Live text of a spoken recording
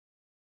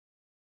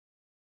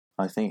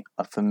I think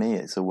for me,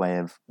 it's a way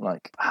of,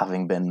 like,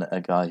 having been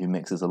a guy who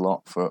mixes a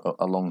lot for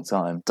a long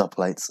time, dub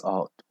plates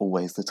are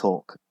always the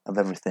talk of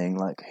everything.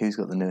 Like, who's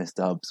got the newest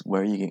dubs?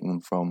 Where are you getting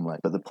them from? Like,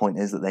 but the point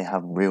is that they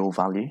have real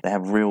value. They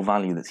have real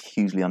value that's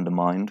hugely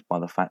undermined by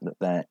the fact that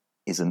there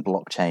isn't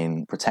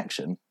blockchain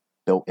protection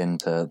built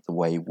into the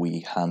way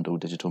we handle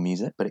digital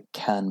music, but it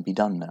can be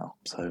done now.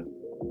 So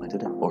I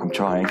did it, or I'm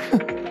trying.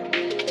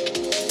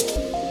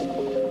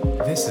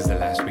 This is the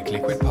Last Week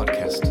Liquid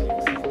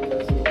podcast.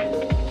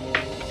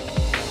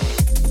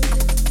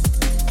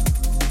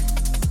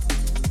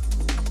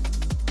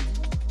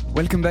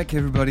 Welcome back,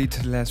 everybody,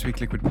 to the Last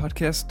Week Liquid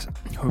podcast.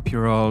 Hope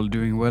you're all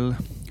doing well.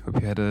 Hope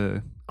you had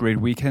a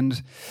great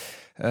weekend.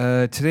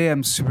 Today,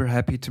 I'm super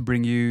happy to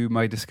bring you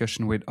my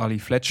discussion with Ollie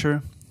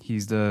Fletcher.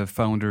 He's the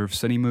founder of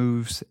Sunny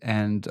Moves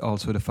and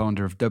also the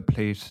founder of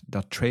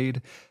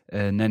Dubplate.trade,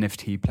 an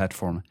NFT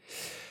platform.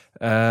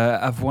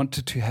 I've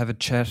wanted to have a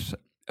chat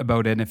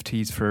about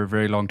NFTs for a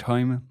very long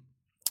time.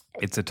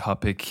 It's a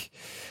topic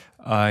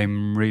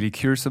I'm really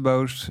curious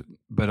about,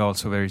 but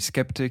also very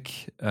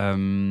skeptic.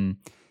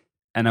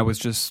 And I was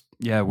just,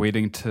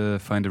 waiting to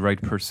find the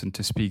right person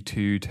to speak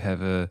to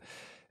have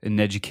an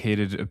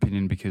educated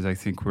opinion, because I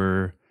think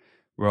we're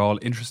all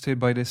interested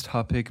by this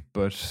topic,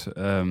 but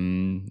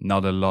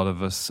not a lot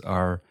of us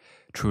are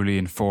truly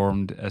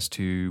informed as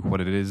to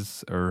what it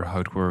is or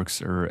how it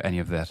works or any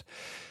of that.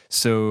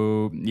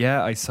 So,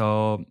 I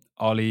saw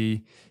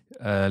Ollie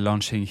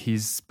launching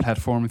his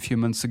platform a few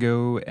months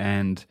ago,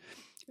 and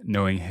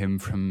knowing him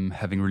from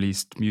having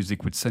released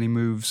music with Sunny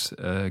Moves,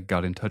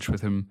 got in touch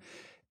with him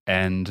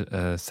and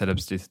set up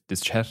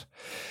this chat.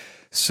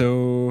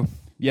 So,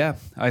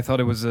 I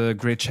thought it was a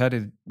great chat.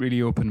 It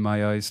really opened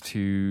my eyes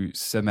to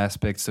some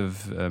aspects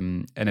of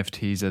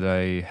NFTs that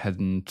I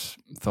hadn't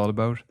thought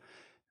about.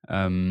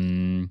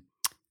 I'm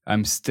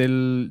still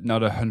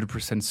not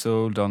 100%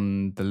 sold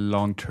on the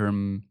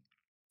long-term,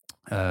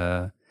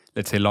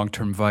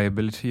 long-term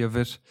viability of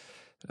it,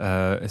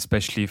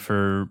 especially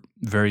for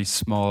very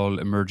small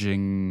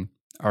emerging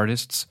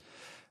artists.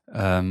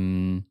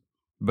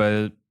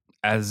 But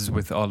as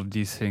with all of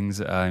these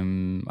things,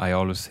 I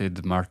always say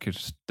the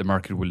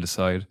market will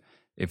decide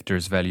if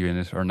there's value in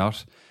it or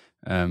not.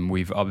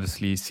 We've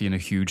obviously seen a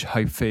huge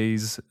hype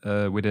phase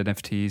with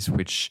NFTs,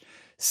 which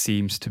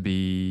seems to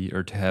be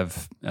or to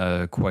have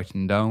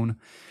quietened down,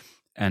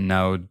 and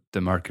now the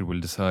market will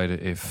decide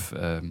if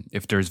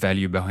there's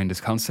value behind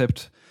this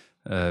concept.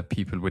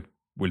 People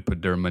will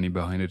put their money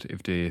behind it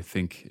if they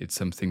think it's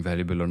something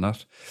valuable or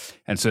not,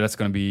 and so that's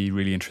going to be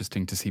really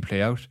interesting to see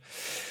play out.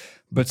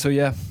 But so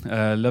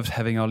loved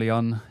having Ollie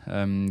on.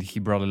 He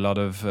brought a lot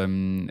of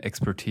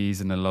expertise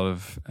and a lot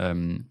of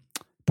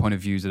point of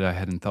views that I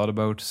hadn't thought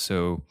about.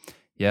 So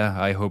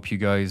I hope you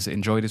guys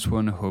enjoy this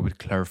one. I hope it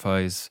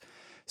clarifies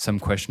some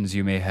questions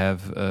you may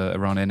have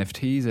around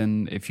NFTs.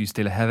 And if you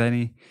still have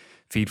any,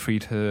 feel free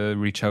to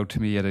reach out to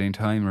me at any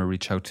time or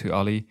reach out to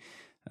Ollie.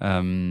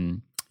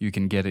 You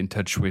can get in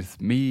touch with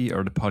me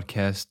or the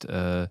podcast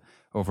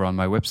over on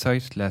my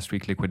website,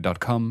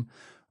 lastweekliquid.com.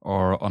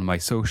 or on my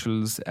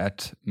socials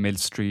at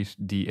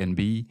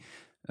millstreetdnb,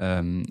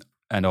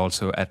 and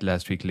also at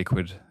Last Week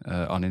Liquid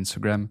on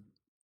Instagram.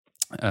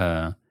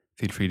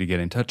 Feel free to get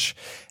in touch.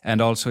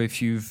 And also,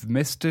 if you've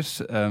missed it,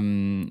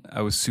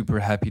 I was super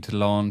happy to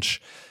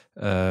launch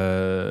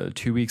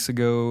 2 weeks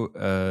ago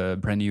a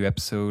brand new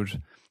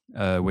episode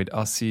with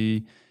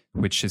Ossie,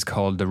 which is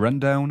called The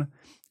Rundown.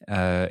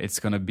 It's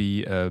going to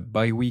be a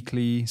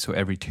bi-weekly, so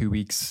every 2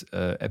 weeks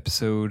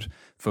episode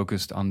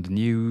focused on the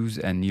news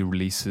and new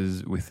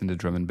releases within the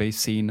drum and bass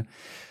scene.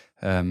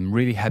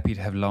 Really happy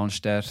to have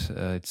launched that.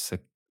 It's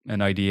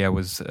an idea I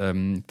was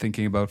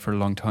thinking about for a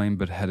long time,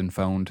 but hadn't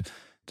found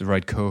the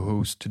right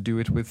co-host to do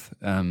it with.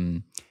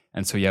 And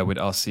so, with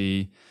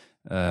Ossie,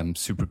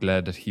 super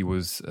glad that he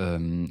was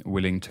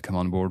willing to come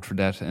on board for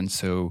that. And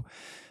so,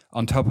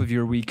 on top of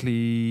your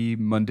weekly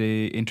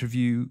Monday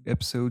interview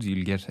episodes,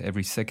 you'll get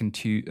every second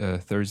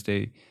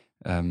Thursday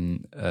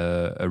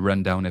a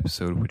rundown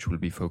episode, which will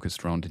be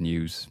focused around the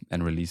news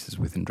and releases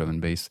within drum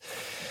and bass.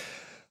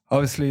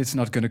 Obviously, it's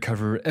not going to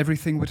cover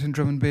everything within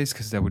drum and bass,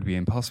 because that would be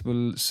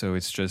impossible. So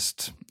it's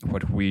just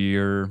what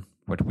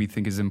we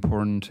think is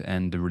important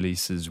and the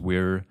releases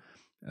we're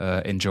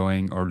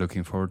enjoying or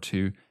looking forward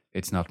to.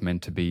 It's not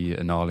meant to be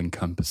an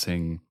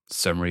all-encompassing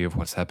summary of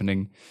what's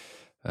happening.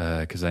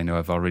 Because I know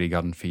I've already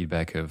gotten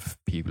feedback of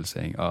people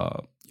saying,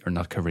 "Oh, you're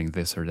not covering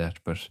this or that."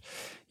 But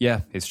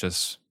it's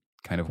just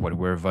kind of what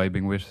we're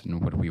vibing with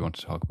and what we want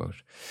to talk about.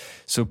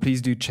 So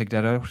please do check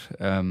that out.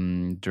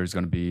 There's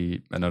going to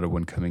be another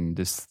one coming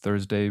this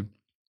Thursday.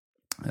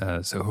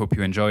 So hope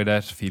you enjoy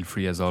that. Feel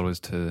free, as always,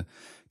 to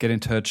get in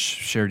touch,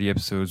 share the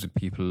episodes with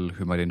people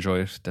who might enjoy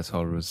it. That's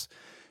always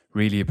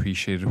really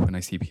appreciated when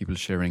I see people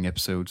sharing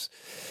episodes.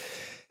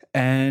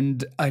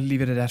 And I'll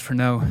leave it at that for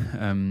now.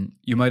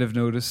 You might have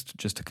noticed,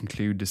 just to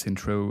conclude this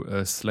intro,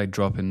 a slight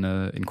drop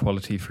in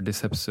quality for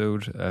this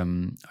episode.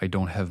 I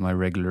don't have my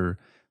regular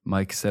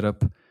mic set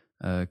up.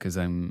 because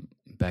I'm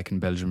back in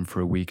Belgium for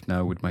a week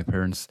now with my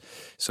parents,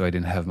 so I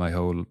didn't have my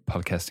whole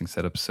podcasting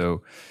setup.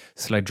 So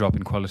slight drop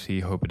in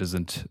quality. Hope it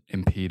doesn't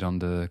impede on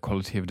the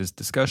quality of this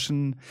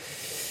discussion.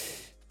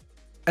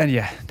 And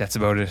yeah, that's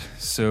about it.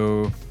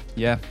 So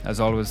yeah, as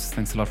always,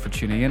 thanks a lot for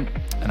tuning in,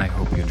 and I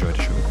hope you enjoyed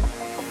the show.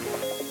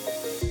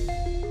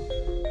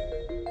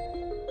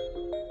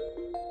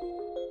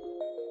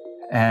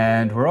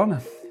 And we're on.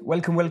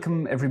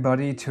 Welcome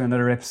everybody to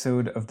another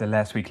episode of the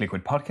Last Week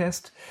Liquid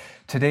podcast.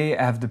 Today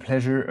I have the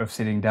pleasure of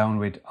sitting down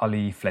with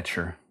Ollie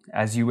Fletcher.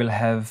 As you will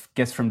have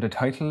guessed from the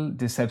title,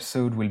 this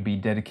episode will be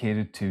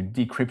dedicated to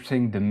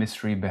decrypting the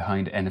mystery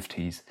behind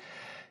NFTs.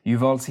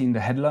 You've all seen the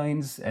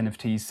headlines,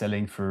 NFTs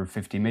selling for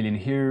 50 million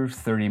here,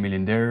 30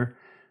 million there,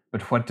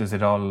 but what does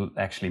it all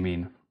actually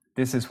mean?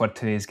 This is what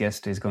today's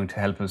guest is going to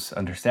help us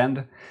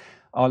understand.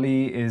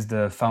 Ollie is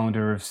the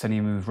founder of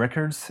Sunny Move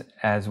Records,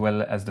 as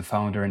well as the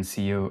founder and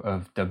CEO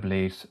of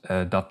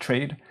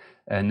Double8.trade,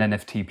 an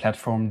NFT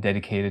platform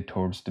dedicated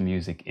towards the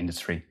music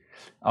industry.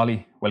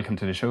 Ollie, welcome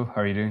to the show.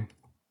 How are you doing?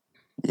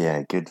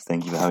 Yeah, good.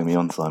 Thank you for having me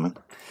on, Simon.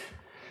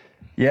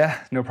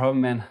 Yeah, no problem,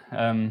 man.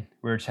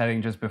 We were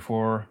chatting just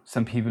before.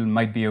 Some people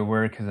might be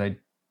aware, because I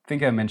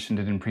think I mentioned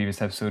it in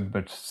previous episode,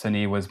 but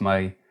Sunny was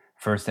my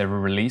first ever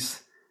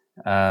release.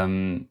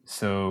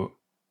 So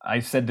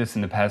I've said this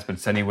in the past, but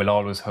Sunny will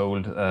always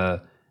hold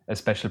a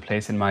special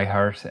place in my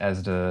heart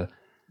as the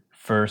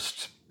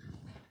first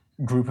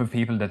group of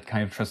people that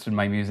kind of trusted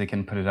my music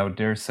and put it out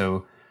there.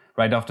 So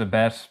right off the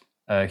bat,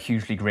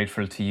 hugely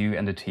grateful to you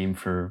and the team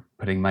for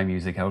putting my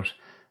music out.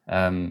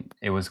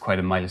 It was quite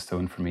a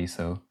milestone for me.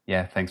 So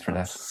yeah, thanks for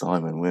that.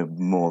 Simon, we're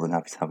more than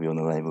happy to have you on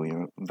the label.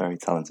 You're a very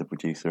talented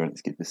producer, and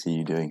it's good to see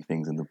you doing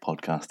things in the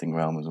podcasting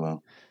realm as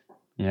well.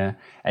 Yeah,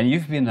 and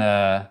you've been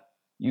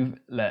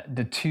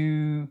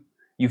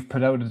You've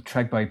put out a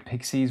track by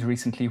Pixies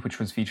recently, which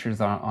was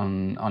featured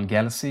on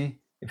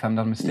Galaxy, if I'm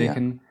not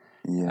mistaken.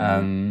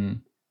 Yeah.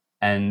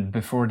 And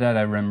before that,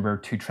 I remember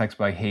 2 tracks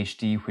by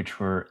HD, which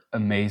were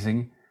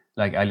amazing.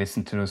 Like, I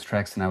listened to those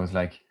tracks and I was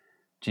like,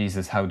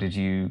 Jesus, how did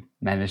you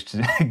manage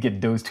to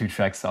get those 2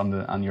 tracks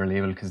on your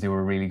label? Because they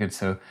were really good.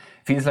 So it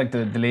feels like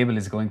the label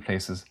is going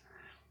places.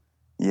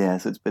 Yeah,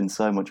 so it's been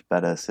so much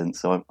better since.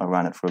 So I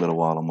ran it for a little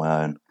while on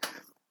my own.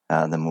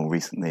 And then more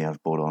recently,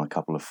 I've brought on a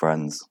couple of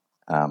friends.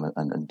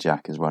 And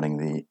Jack is running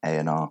the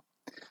A&R,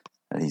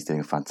 and he's doing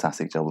a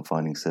fantastic job of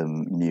finding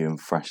some new and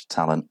fresh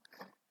talent,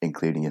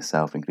 including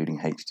yourself, including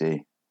HD.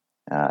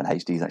 And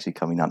HD is actually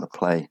coming down to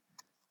play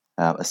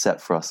a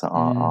set for us at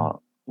our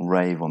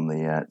rave on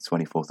the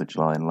 24th of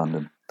July in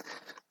London.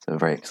 So we're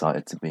very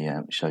excited to be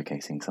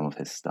showcasing some of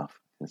his stuff,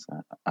 because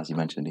as you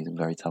mentioned, he's a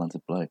very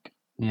talented bloke.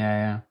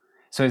 Yeah.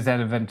 So is that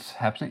event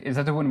happening? Is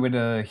that the one with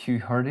Hugh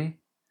Hardy?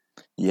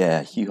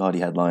 Yeah, Hugh Hardy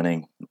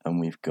headlining, and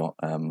we've got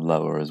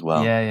Lower as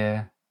well.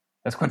 Yeah.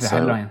 That's quite a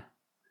headline.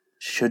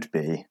 Should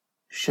be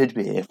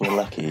if we're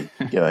lucky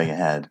going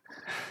ahead.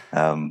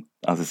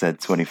 As I said,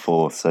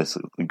 24th.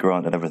 So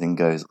granted, everything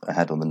goes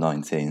ahead on the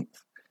 19th.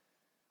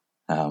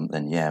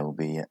 Then yeah,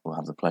 we'll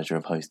have the pleasure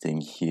of hosting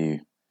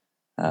Hugh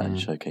and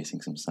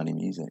showcasing some Sunny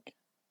music.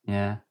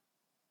 Yeah.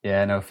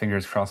 No,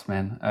 fingers crossed,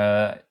 man.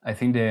 I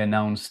think they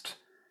announced.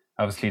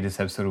 Obviously, this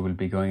episode will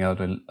be going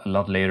out a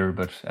lot later,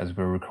 but as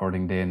we're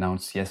recording, they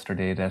announced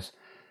yesterday that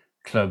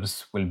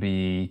clubs will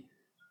be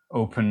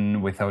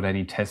open without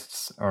any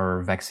tests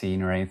or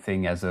vaccine or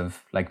anything as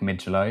of like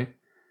mid-July.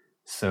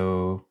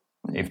 So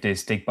if they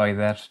stick by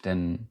that,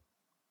 then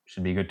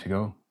should be good to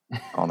go.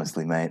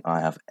 Honestly, mate, I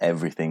have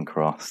everything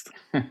crossed.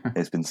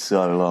 It's been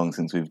so long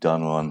since we've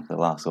done one. The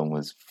last one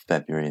was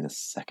February the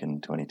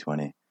 2nd,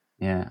 2020.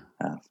 Yeah.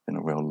 It's been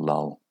a real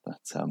lull, but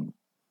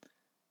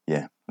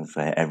yeah, let's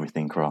say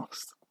everything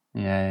crossed.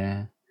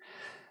 Yeah.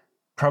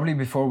 Probably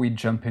before we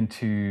jump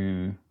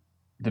into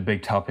the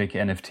big topic,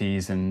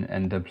 NFTs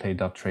and the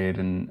Double8.trade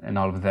and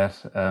all of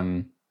that,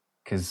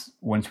 because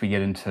once we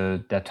get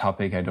into that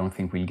topic, I don't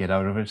think we'll get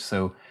out of it.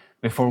 So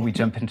before we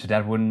jump into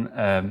that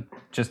one,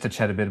 just to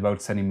chat a bit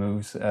about Sunny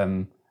Moves,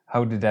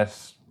 how did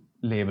that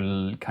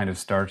label kind of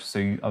start?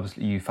 So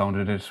you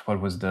founded it. What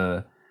was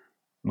the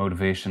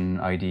motivation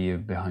idea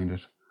behind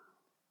it?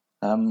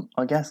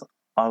 I guess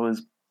I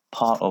was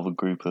part of a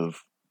group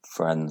of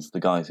friends, the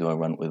guys who I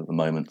run with at the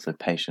moment, so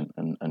Patient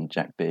and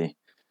Jack B.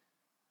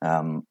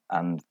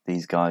 And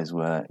these guys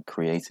were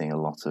creating a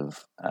lot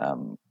of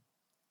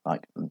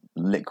like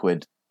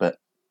liquid, but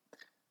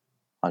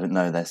I don't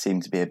know, there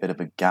seemed to be a bit of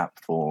a gap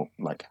for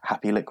like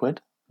happy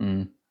liquid.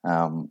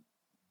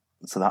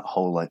 So that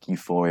whole like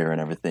euphoria and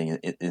everything,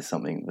 it is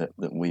something that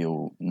we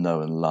all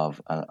know and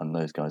love, and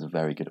those guys are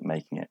very good at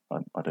making it.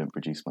 I don't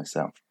produce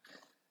myself.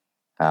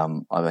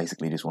 I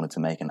basically just wanted to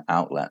make an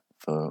outlet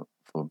for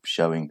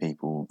showing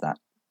people that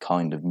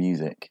kind of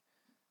music,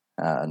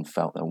 and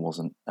felt there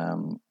wasn't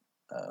the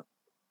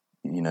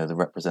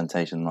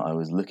representation that I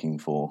was looking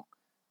for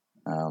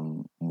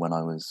when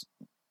I was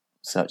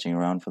searching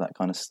around for that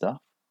kind of stuff.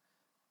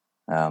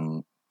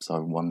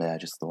 So one day I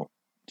just thought,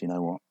 do you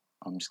know what?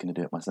 I'm just going to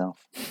do it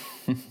myself.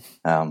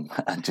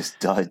 And just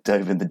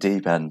dove in the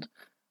deep end.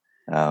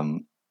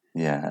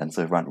 Yeah, and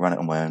so ran it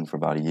on my own for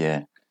about a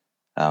year.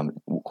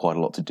 Quite a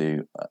lot to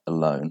do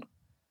alone,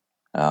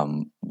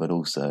 but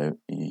also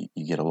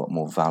you get a lot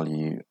more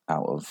value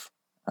out of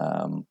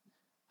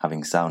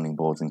having sounding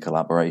boards and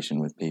collaboration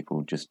with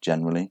people just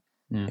generally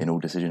in all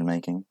decision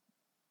making.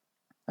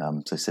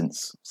 So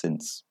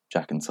since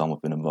Jack and Tom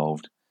have been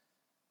involved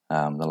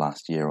the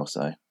last year or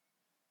so,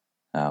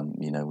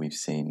 we've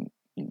seen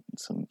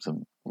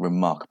some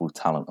remarkable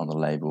talent on the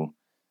label,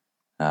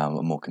 a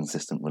more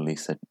consistent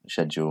release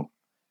schedule,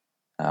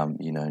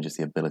 and just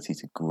the ability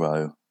to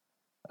grow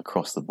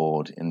across the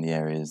board in the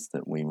areas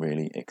that we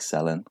really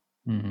excel in,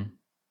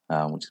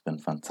 which has been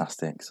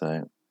fantastic.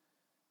 So,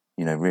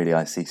 really,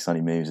 I see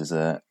Sunny Moves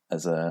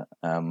as a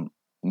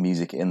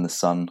music in the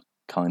sun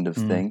kind of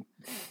thing.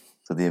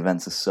 So the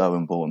events are so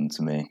important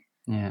to me.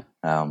 Yeah.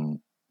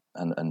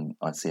 And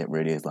I see it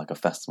really as like a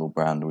festival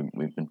brand.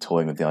 We've been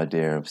toying with the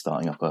idea of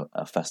starting up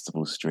a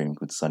festival stream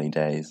called Sunny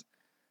Days.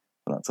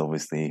 But that's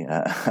obviously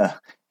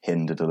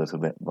hindered a little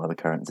bit by the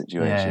current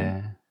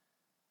situation.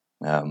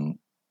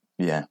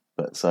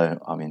 But so,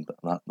 I mean,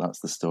 that's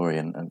the story.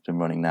 And it's been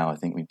running now. I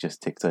think we've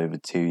just ticked over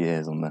 2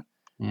 years on the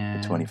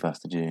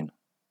 21st of June.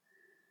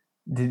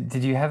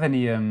 Did you have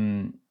any,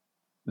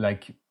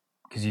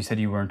 because you said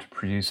you weren't a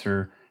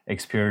producer,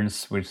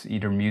 experience with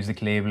either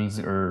music labels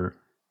or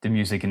the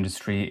music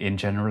industry in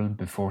general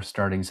before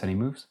starting Sunny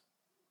Moves?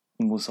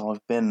 Well, so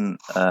I've been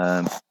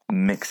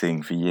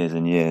mixing for years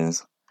and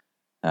years,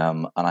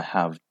 and I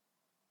have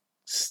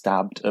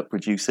stabbed at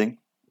producing.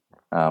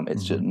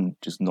 It's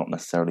just not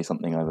necessarily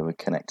something I've ever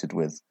connected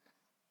with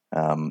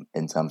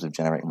in terms of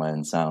generating my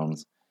own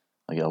sounds.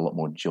 I get a lot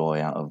more joy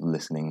out of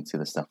listening to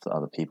the stuff that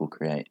other people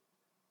create.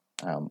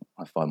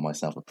 I find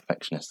myself a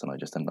perfectionist, and I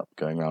just end up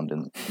going around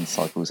in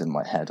cycles in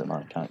my head, and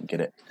I can't get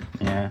it.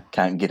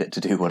 Can't get it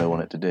to do what I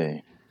want it to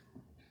do.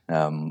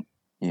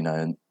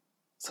 And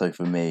so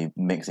for me,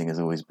 mixing has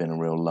always been a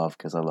real love,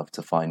 because I love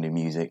to find new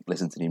music,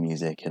 listen to new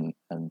music, and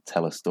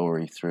tell a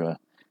story through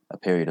a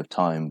period of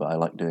time. But I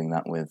like doing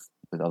that with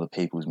other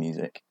people's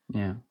music.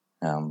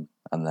 And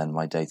then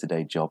my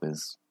day-to-day job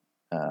is,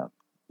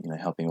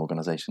 helping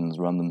organizations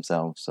run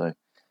themselves. So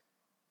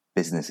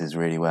business is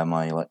really where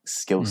my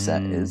skill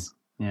set is.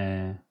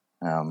 And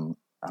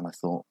I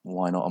thought,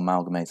 why not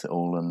amalgamate it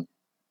all and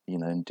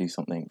do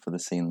something for the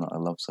scene that I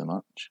love so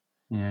much.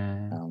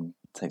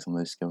 Take some of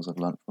those skills I've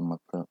learned from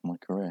my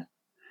career.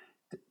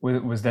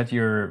 Was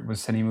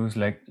Sunny Moves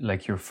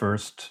like your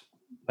first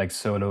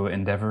solo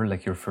endeavor,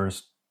 like your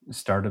first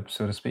startup,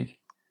 so to speak?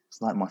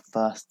 It's like my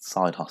first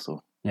side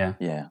hustle. Yeah.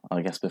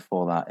 I guess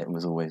before that, it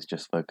was always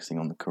just focusing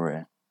on the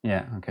career.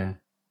 Yeah. Okay.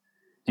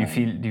 Do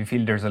you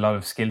feel there's a lot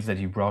of skills that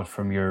you brought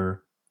from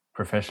your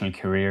professional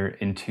career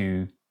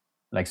into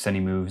Sunny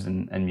Moves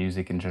and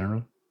music in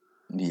general?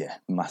 Yeah,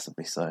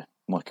 massively so.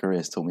 My career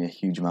has taught me a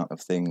huge amount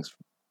of things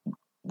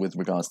with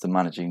regards to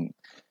managing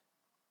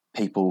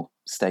people,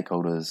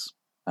 stakeholders,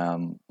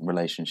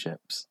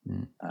 relationships,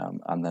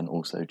 and then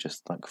also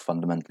just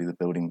fundamentally the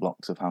building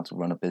blocks of how to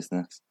run a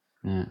business.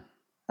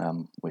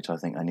 Which I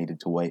think I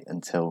needed to wait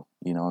until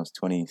I was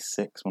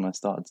 26 when I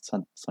started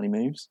Sunny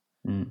Moves.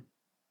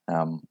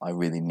 I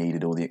really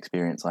needed all the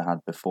experience I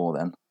had before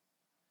then,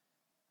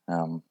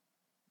 and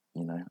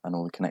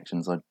all the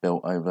connections I'd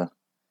built over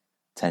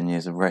 10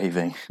 years of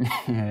raving,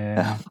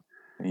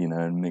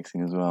 and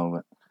mixing as well.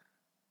 But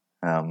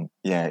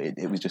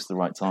it was just the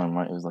right time,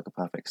 right? It was like a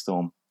perfect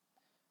storm,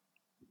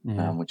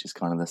 which is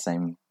kind of the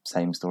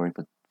same story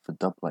for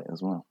Dubplate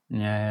as well.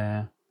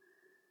 Yeah,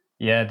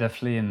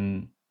 definitely.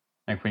 And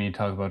when you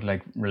talk about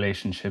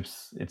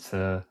relationships, it's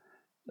a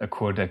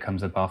quote that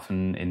comes up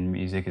often in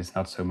music. It's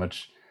not so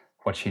much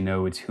what you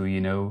know, it's who you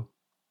know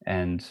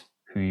and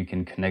who you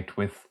can connect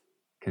with,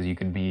 because you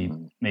could be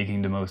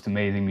making the most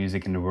amazing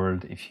music in the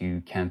world. If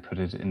you can't put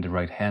it in the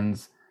right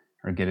hands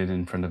or get it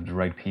in front of the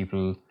right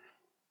people,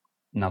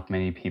 not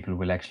many people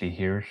will actually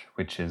hear it,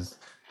 which is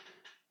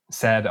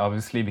sad,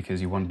 obviously,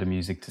 because you want the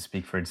music to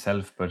speak for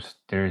itself. But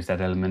there is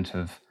that element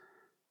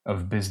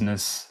of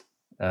business,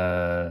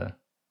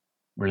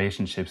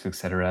 relationships,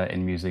 etc.,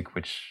 in music,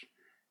 which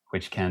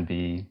can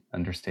be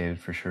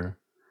understated for sure.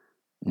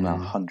 No,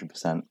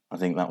 100%. I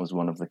think that was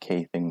one of the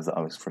key things that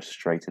I was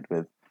frustrated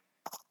with.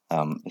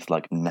 It's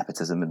like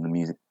nepotism in the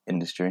music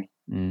industry,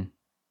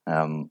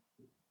 and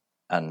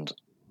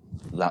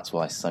that's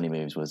why Sunny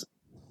Moves was,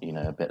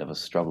 a bit of a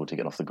struggle to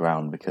get off the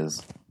ground,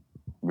 because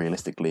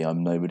realistically,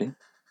 I'm nobody.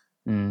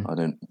 I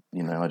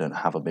don't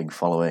have a big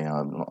following.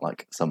 I'm not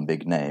like some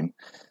big name.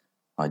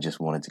 I just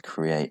wanted to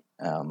create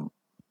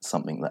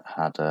something that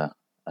had a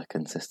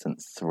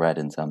consistent thread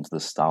in terms of the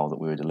style that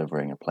we were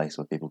delivering, a place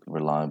where people could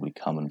reliably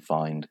come and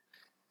find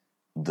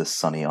the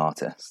Sunny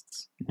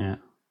artists.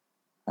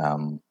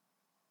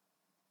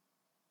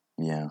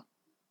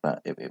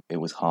 But it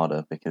was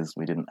harder because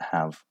we didn't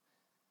have,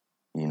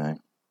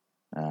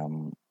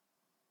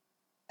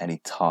 any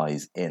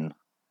ties in.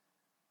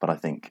 But I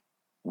think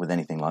with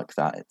anything like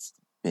that, it's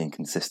being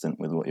consistent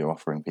with what you're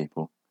offering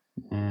people,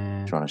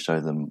 trying to show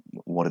them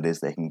what it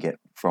is they can get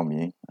from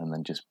you, and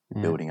then just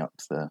building up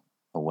the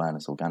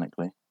awareness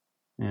organically.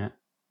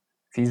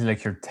 feels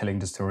like you're telling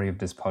the story of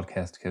this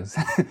podcast, because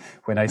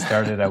when I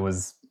started, I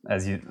was,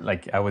 as you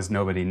like, I was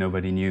nobody.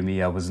 Nobody knew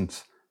me. I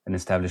wasn't an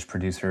established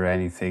producer or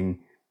anything,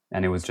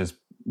 and it was just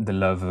the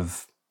love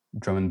of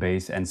drum and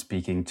bass and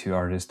speaking to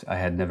artists I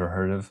had never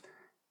heard of.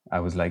 I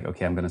was like,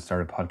 okay, I'm going to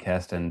start a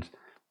podcast, and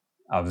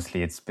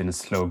obviously it's been a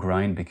slow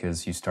grind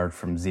because you start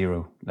from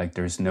zero. Like,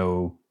 there's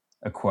no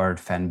acquired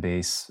fan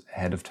base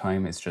ahead of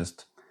time. It's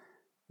just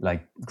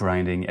like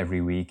grinding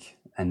every week,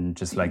 and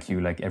just like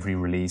you, like every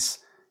release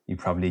you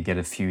probably get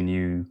a few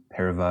new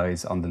pair of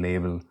eyes on the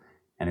label,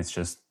 and it's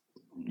just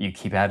you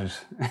keep at it.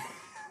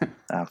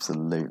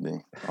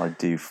 Absolutely. I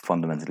do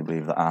fundamentally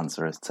believe the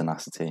answer is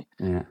tenacity.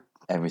 Yeah.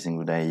 Every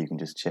single day you can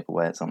just chip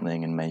away at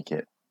something and make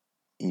it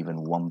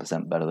even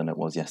 1% better than it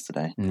was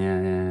yesterday.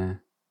 Yeah.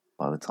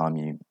 By the time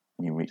you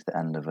reach the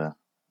end of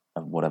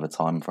whatever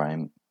time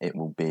frame, it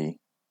will be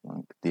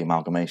like the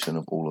amalgamation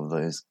of all of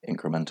those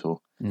incremental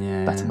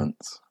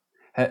betterments.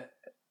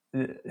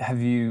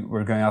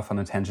 We're going off on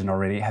a tangent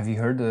already. Have you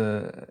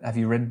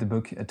read the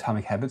book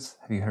Atomic Habits?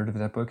 Have you heard of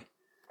that book?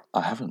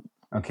 I haven't.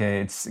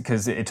 Okay, it's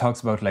because it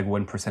talks about like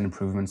 1%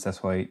 improvements.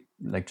 That's why,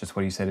 like, just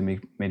what you said, it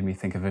made me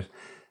think of it.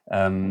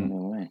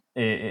 No way.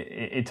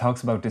 It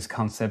talks about this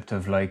concept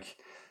of like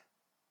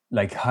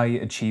high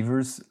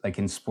achievers, like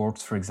in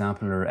sports, for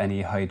example, or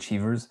any high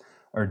achievers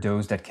are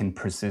those that can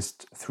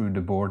persist through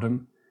the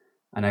boredom.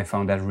 And I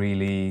found that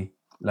really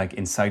like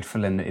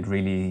insightful, and it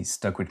really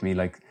stuck with me.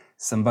 Like,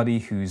 somebody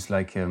who's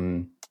like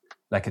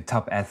a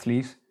top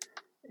athlete,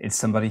 it's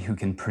somebody who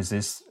can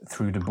persist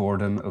through the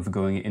boredom of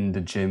going in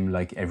the gym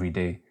like every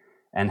day.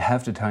 And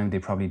half the time they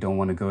probably don't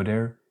want to go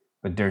there,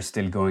 but they're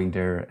still going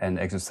there and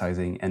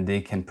exercising, and they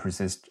can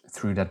persist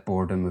through that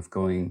boredom of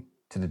going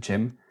to the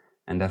gym.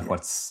 And that's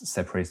what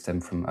separates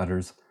them from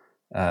others.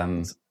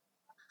 Kind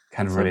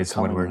of relates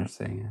to what we're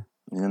saying. Yeah.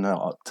 You know,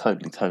 I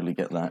totally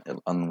get that,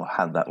 and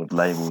had that with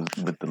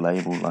the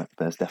label. Like,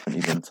 there's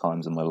definitely been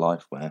times in my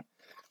life where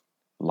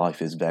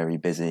life is very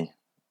busy,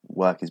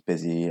 work is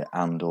busy,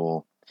 and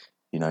or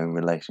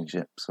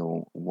relationships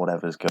or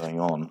whatever's going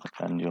on,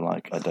 and you're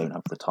like, I don't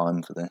have the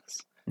time for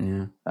this.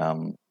 Yeah.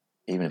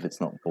 Even if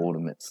it's not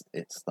boredom,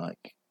 it's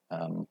like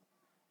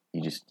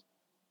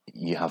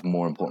you have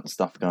more important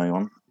stuff going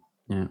on.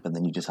 Yeah. But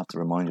then you just have to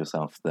remind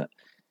yourself that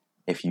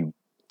if you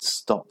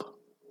stop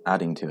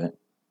adding to it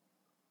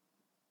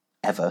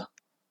ever,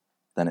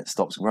 then it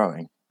stops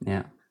growing.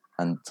 Yeah.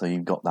 And so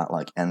you've got that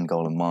like end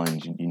goal in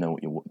mind. You know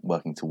what you're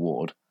working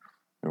toward.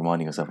 You're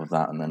reminding yourself of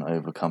that, and then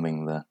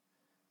overcoming the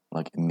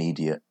like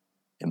immediate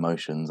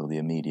emotions or the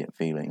immediate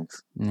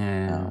feelings.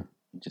 Yeah.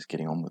 Just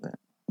getting on with it.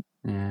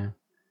 Yeah.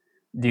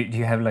 Do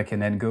you have like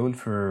an end goal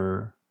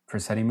for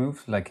Sunny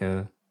Moves, like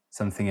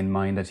something in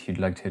mind that you'd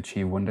like to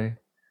achieve one day?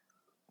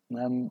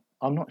 I'm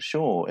not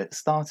sure. It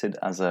started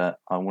as I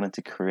wanted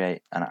to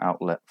create an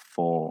outlet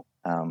for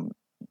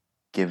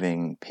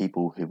giving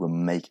people who were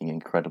making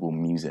incredible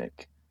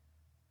music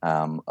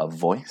a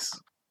voice,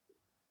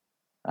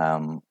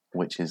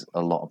 which is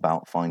a lot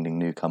about finding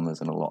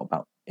newcomers and a lot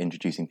about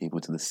introducing people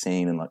to the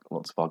scene. And like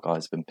lots of our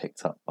guys have been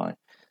picked up by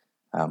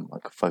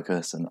like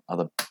Focus and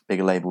other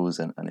bigger labels,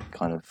 and it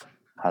kind of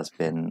has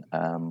been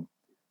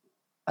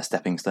a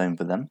stepping stone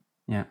for them.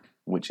 Yeah.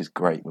 Which is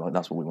great. Like,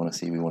 that's what we want to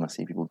see. We want to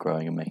see people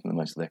growing and making the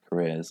most of their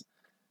careers.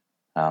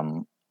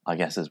 I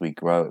guess as we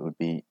grow, it would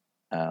be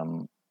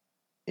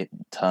it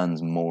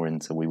turns more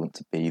into we want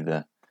to be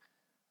the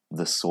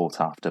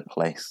sought after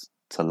place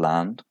to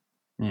land.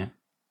 Yeah.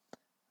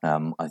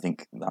 I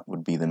think that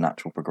would be the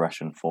natural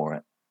progression for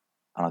it,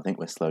 and I think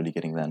we're slowly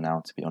getting there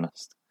now, to be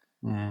honest.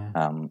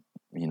 Yeah.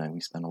 We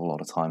spend a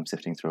lot of time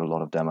sifting through a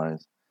lot of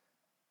demos,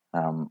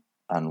 and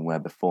where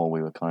before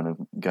we were kind of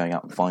going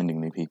out and finding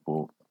new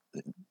people.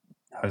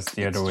 It's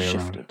the other way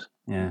shifted. around.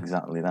 Yeah,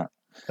 exactly that.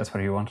 That's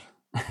what you want.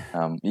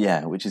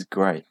 Yeah, which is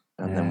great.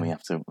 And then we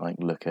have to like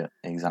look at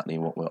exactly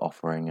what we're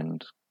offering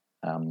and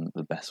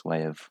the best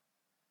way of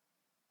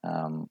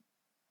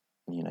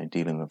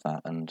dealing with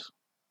that, and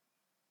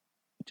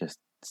just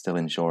still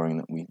ensuring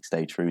that we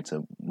stay true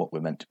to what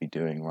we're meant to be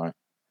doing, right?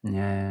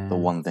 Yeah. The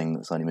one thing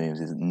that Sunny Moves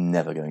is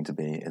never going to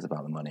be is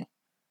about the money.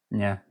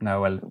 Yeah.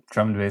 No, well,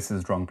 drum and bass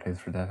is the wrong place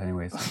for that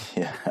anyways.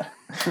 Yeah.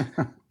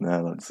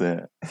 No, that's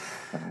it.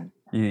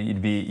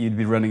 You'd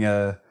be running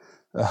a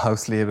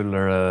house label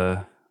or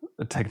a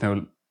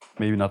techno,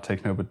 maybe not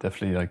techno, but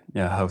definitely like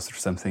house or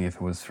something if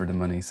it was for the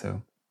money.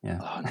 So yeah,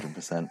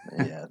 100%.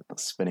 Yeah,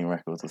 spinning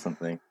records or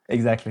something.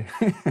 Exactly.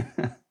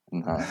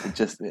 No, it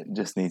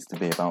just needs to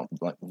be about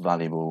like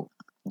valuable,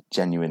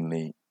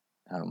 genuinely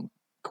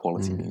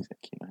quality music.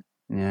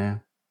 Yeah,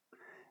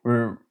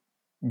 we're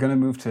gonna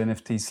move to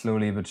NFT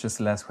slowly, but just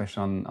the last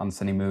question on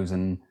Sunny Moves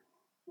and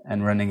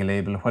running a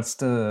label.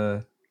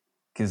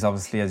 Because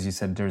obviously, as you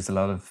said, there's a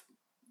lot of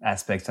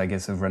aspects, I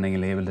guess, of running a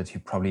label that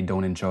you probably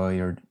don't enjoy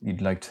or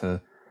you'd like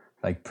to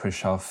like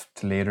push off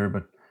to later.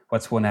 But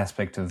what's one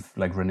aspect of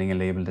like running a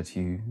label that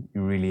you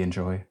really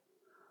enjoy?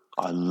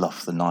 I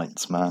love the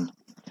nights, man.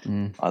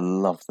 I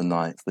love the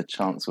nights. The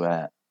chance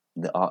where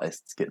the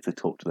artists get to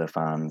talk to their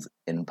fans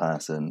in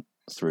person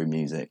through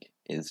music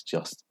is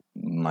just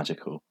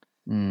magical.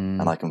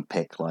 and I can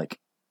pick like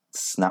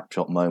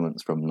snapshot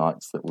moments from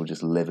nights that will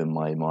just live in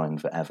my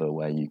mind forever,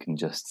 where you can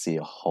just see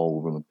a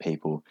whole room of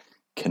people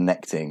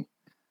connecting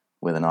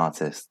with an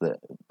artist that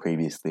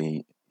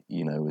previously,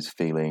 was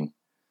feeling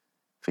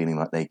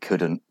like they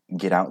couldn't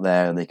get out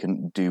there, and they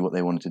couldn't do what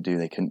they wanted to do,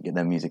 they couldn't get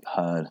their music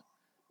heard.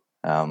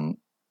 And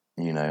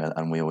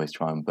we always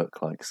try and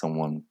book like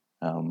someone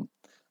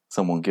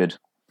good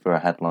for a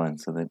headline,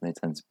 so they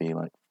tend to be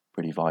like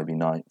pretty vibey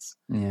nights.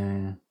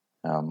 Yeah.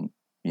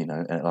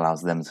 It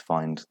allows them to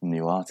find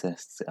new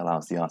artists. It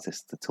allows the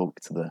artists to talk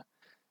to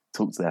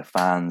their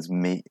fans,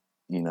 meet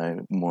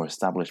more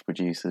established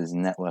producers,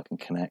 network and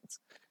connect.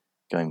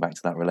 Going back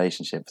to that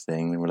relationship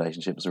thing, the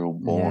relationships are all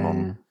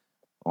born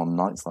on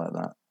nights like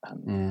that.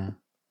 And,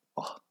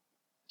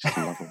 just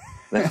love it.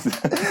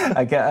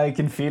 I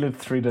can feel it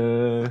through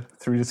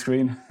the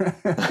screen.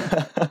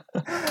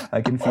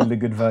 I can feel the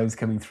good vibes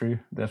coming through.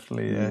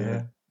 Definitely.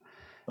 Yeah.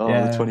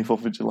 The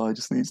 24th of July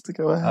just needs to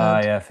go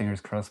ahead. Yeah, fingers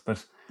crossed.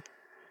 But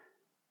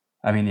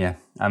I mean, yeah,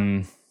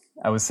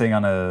 I was saying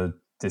on a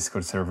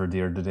Discord server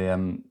the other day,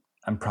 I'm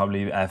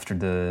probably, after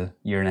the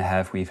year and a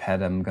half we've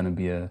had, I'm going to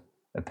be a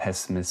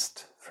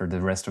pessimist for the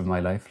rest of my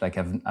life. Like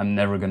I'm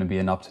never going to be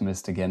an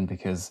optimist again,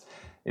 because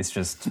it's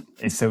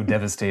so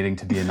devastating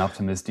to be an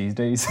optimist these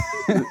days.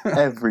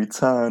 Every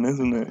turn,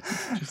 isn't it?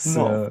 Just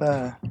not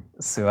fair.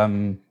 So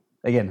I'm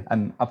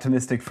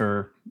optimistic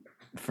for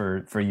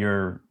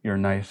your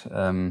night.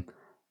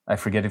 I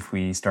forget if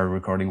we started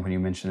recording when you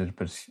mentioned it,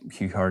 but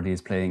Hugh Hardy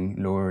is playing,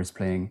 Lower is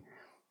playing,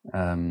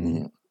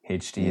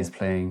 HD is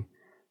playing,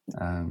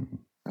 and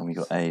we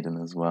got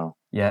Aiden as well.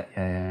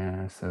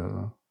 Yeah.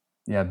 So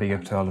big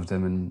up to all of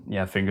them,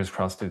 and fingers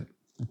crossed it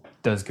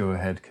does go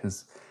ahead,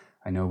 because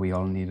I know we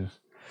all need it.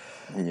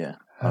 Yeah,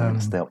 I'm going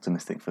to stay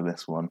optimistic for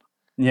this one.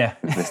 Yeah.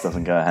 If this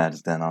doesn't go ahead,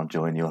 then I'll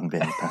join you on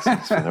being a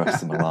pessimist for the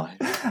rest of my life.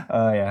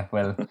 Oh yeah,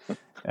 well,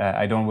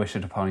 I don't wish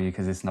it upon you,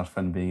 because it's not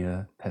fun being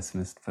a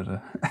pessimist. But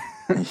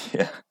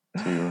yeah,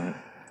 too right.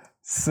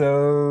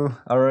 So,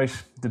 all right,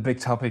 the big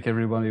topic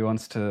everybody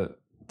wants to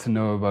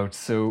know about.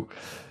 So,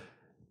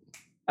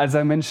 as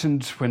I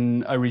mentioned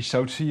when I reached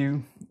out to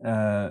you,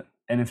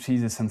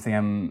 NFTs is something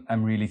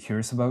I'm really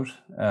curious about.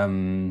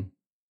 I'm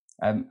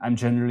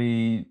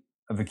generally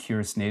of a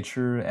curious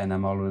nature, and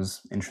I'm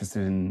always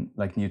interested in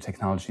like new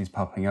technologies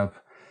popping up.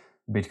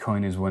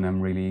 Bitcoin is one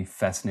I'm really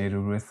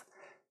fascinated with,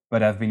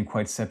 but I've been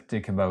quite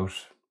skeptic about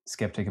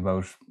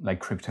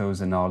like cryptos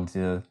and all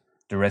the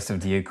rest of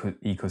the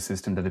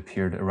ecosystem that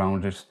appeared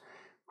around it,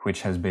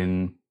 which has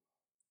been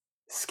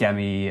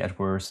scammy at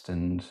worst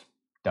and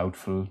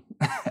doubtful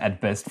at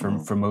best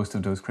for most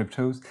of those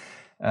cryptos.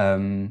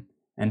 And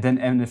then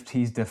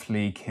NFTs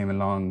definitely came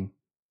along.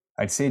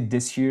 I'd say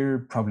this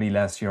year, probably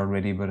last year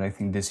already, but I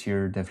think this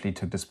year definitely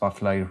took the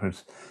spotlight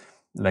with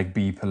like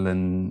Beeple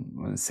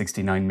and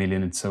 69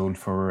 million it sold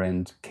for,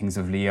 and Kings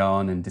of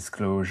Leon and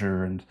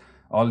Disclosure and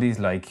all these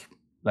like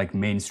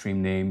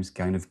mainstream names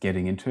kind of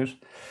getting into it.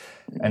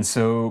 And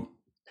so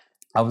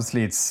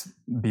obviously it's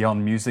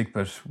beyond music,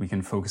 but we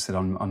can focus it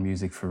on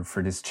music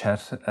for this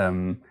chat.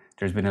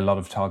 There's been a lot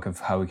of talk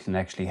of how it can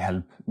actually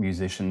help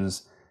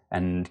musicians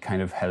and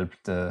kind of help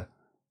the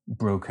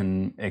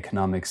broken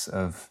economics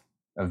of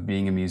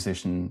being a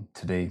musician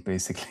today,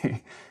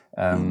 basically.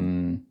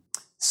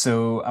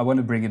 So I want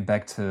to bring it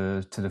back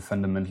to the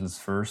fundamentals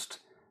first,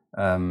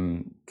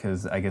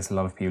 because I guess a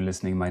lot of people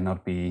listening might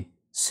not be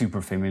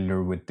super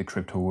familiar with the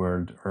crypto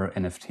world or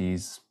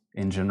NFTs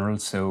in general.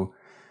 So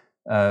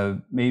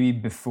maybe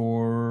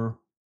before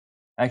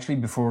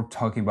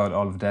talking about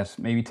all of that,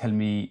 maybe tell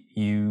me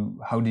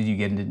how did you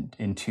get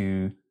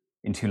into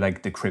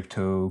like the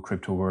crypto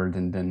world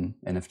and then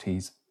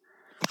NFTs?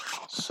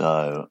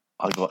 So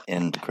I got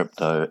into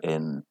crypto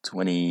in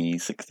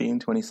 2016,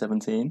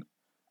 2017.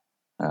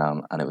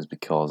 And it was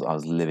because I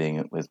was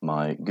living with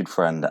my good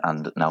friend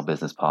and now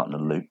business partner,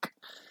 Luke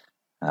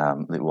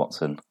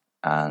Watson,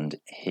 and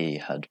he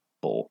had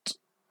bought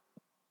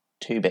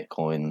 2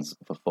 Bitcoins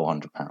for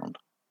 £400.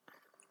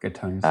 Good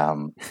times.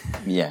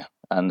 Yeah,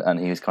 and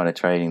he was kind of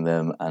trading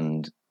them,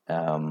 and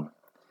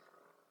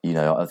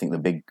I think the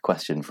big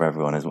question for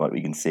everyone is what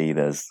we can see.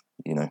 There's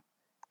an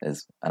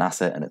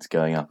asset, and it's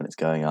going up, and it's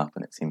going up,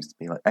 and it seems to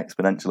be like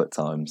exponential at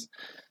times.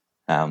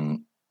 The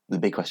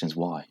big question is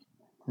why.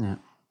 Yeah.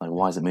 Like,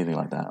 why is it moving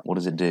like that? What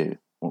does it do?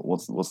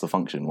 What's the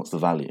function? What's the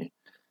value?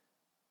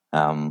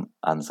 And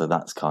so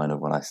that's kind of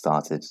when I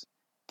started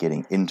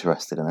getting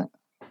interested in it.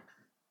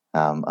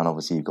 And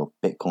obviously you've got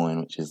Bitcoin,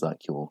 which is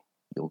like your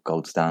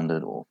gold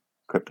standard or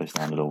crypto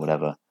standard or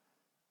whatever.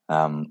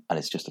 And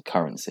it's just a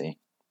currency.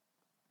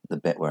 The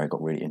bit where it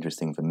got really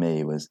interesting for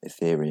me was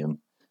Ethereum,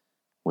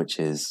 which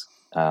is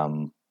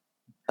a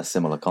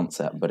similar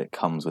concept, but it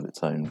comes with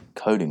its own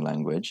coding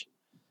language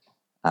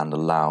and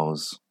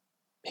allows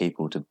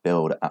people to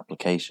build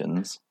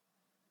applications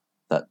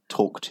that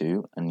talk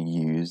to and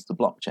use the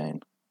blockchain.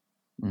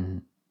 Mm-hmm.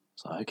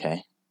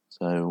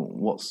 So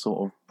what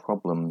sort of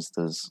problems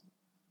does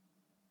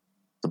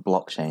the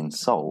blockchain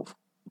solve?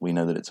 We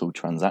know that it's all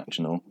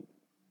transactional,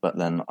 but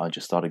then I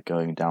just started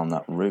going down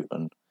that route,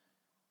 and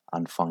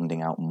and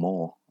finding out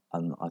more.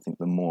 And I think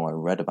the more I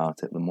read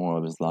about it, the more I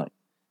was like,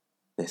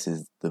 this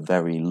is the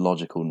very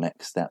logical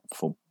next step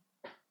for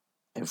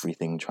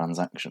everything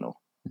transactional.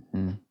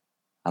 Mm-hmm.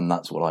 And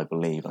that's what I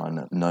believe. And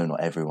I know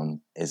not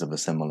everyone is of a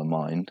similar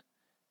mind.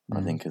 I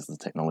think as the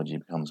technology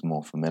becomes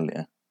more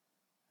familiar,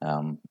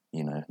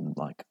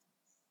 like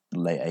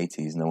late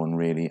 80s, no one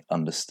really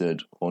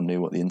understood or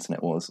knew what the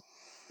internet was.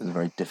 It was a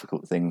very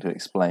difficult thing to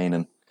explain,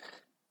 and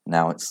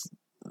now it's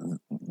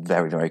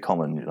very, very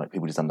common. Like,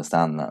 people just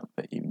understand that,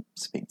 but you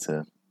speak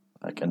to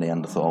like a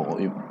Neanderthal,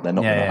 they're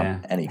not going to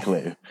have any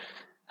clue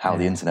how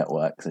the internet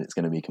works. It's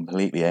going to be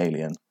completely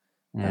alien.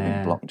 I think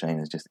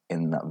blockchain is just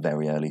in that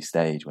very early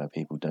stage where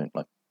people don't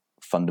like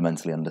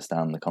fundamentally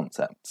understand the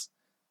concepts.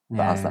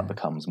 But as that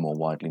becomes more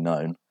widely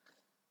known,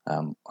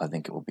 I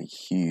think it will be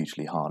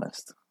hugely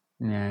harnessed.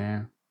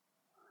 Yeah.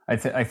 I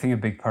think a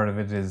big part of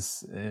it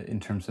is in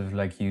terms of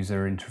like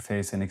user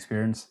interface and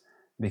experience,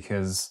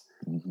 because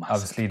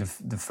obviously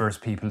the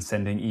first people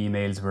sending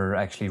emails were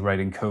actually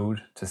writing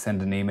code to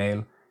send an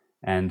email,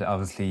 and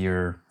obviously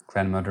your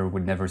grandmother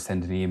would never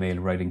send an email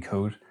writing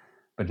code.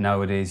 But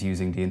nowadays,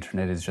 using the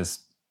internet is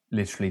just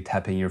literally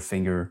tapping your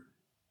finger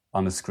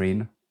on a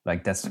screen.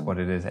 Like, that's what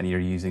it is, and you're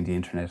using the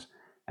internet.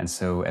 And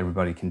so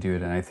everybody can do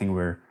it. And I think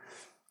we're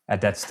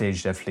at that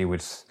stage definitely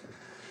with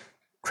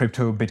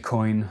crypto,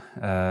 Bitcoin.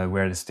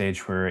 We're at a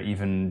stage where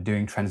even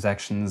doing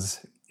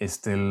transactions is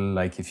still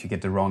like, if you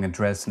get the wrong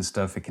address and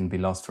stuff, it can be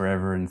lost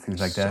forever and things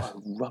like that.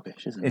 So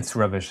rubbish, isn't it? It's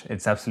rubbish.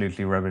 It's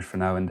absolutely rubbish for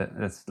now. And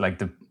that's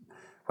like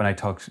when I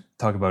talk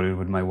about it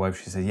with my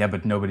wife, she says, yeah,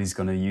 but nobody's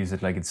going to use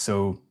it. Like, it's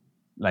so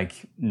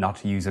like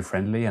not user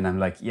friendly. And I'm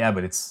like, yeah,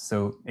 but it's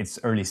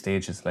early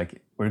stages.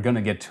 Like, we're going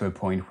to get to a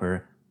point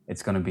where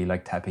it's going to be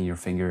like tapping your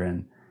finger,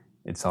 and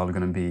it's all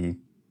going to be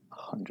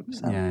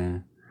 100%. Yeah.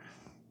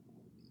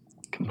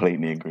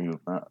 Completely agree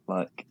with that.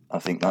 Like, I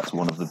think that's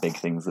one of the big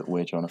things that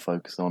we're trying to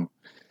focus on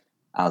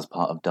as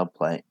part of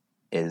Dubplate,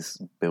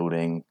 is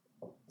building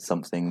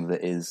something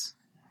that is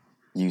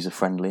user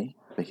friendly,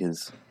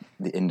 because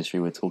the industry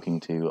we're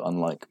talking to,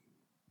 unlike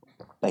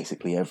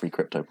basically every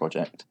crypto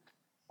project,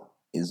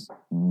 is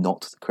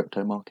not the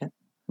crypto market.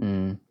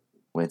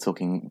 We're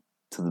talking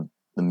to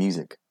the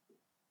music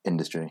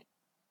industry,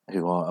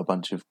 who are a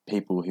bunch of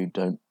people who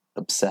don't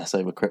obsess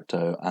over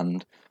crypto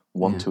and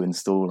want to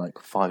install like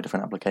 5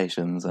 different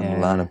applications and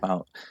learn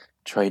about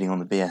trading on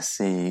the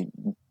BSC,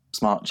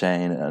 smart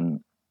chain,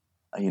 and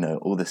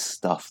all this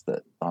stuff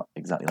that,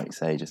 exactly like you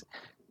say, just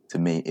to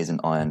me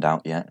isn't ironed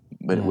out yet,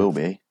 but it will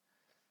be.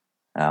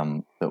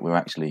 But we're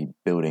actually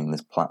building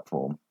this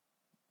platform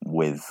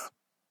with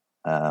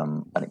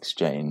an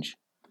exchange,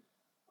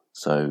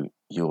 so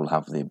you'll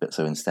have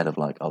so instead of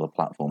like other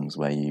platforms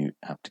where you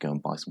have to go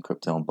and buy some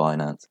crypto on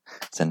Binance,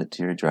 send it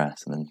to your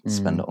address, and then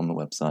spend it on the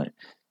website,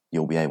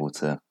 you'll be able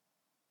to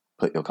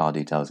put your card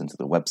details into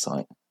the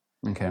website,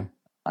 and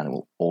it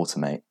will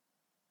automate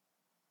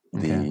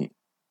the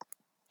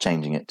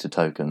changing it to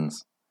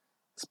tokens,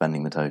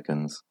 spending the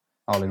tokens,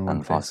 all in one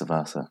and place. vice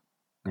versa,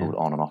 called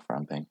on and off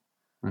ramping.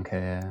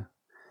 Okay.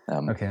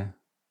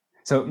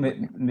 So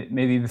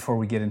maybe before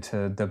we get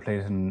into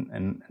Dubplate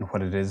and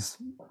what it is,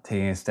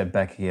 taking a step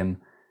back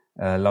again,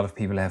 a lot of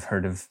people have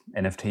heard of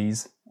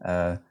NFTs.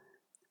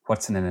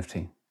 What's an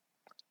NFT?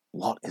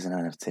 What is an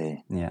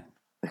NFT? Yeah.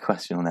 The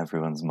question on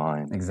everyone's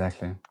mind.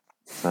 Exactly.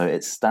 So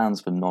it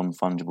stands for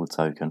non-fungible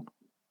token.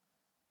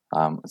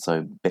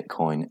 So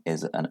Bitcoin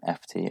is an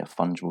FT, a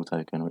fungible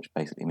token, which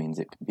basically means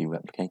it can be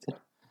replicated.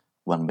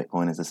 One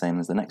Bitcoin is the same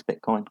as the next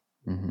Bitcoin,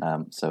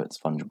 so it's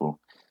fungible.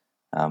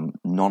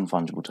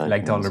 Non-fungible tokens,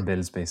 like dollar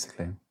bills,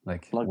 basically,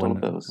 like dollar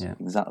bills,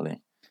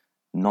 exactly.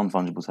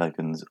 Non-fungible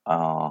tokens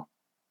are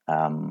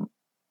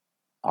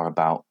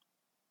about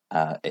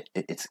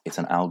it's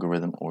an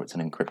algorithm, or it's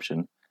an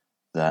encryption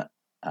that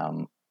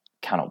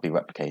cannot be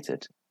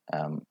replicated.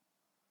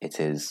 It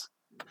is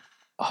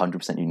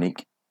 100%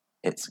 unique.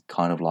 It's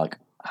kind of like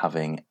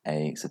having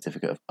a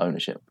certificate of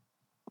ownership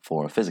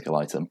for a physical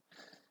item.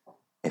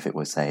 If it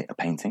was, say, a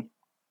painting,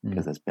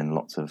 because there's been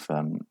lots of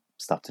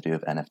stuff to do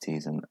with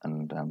NFTs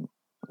and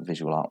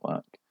visual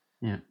artwork.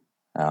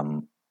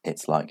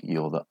 It's like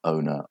you're the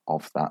owner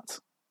of that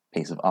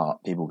piece of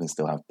art. People can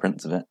still have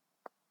prints of it.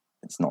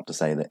 It's not to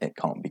say that it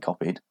can't be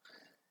copied.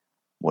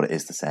 What it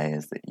is to say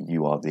is that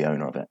you are the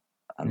owner of it,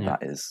 and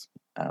that is,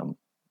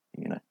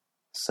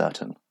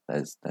 certain.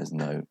 There's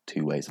no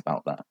two ways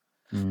about that.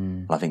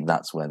 And I think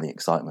that's where the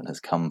excitement has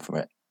come from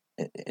it.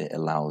 It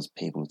allows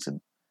people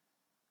to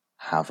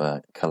have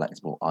a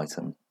collectible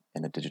item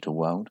in a digital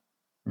world.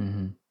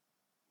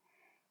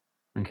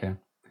 Okay.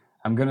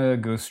 I'm gonna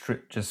go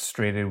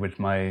straight in with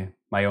my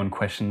own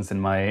questions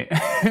and my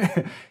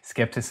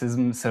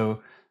skepticism.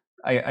 So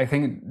I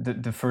think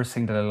the first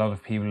thing that a lot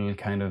of people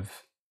kind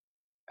of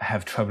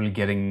have trouble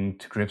getting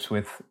to grips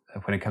with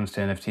when it comes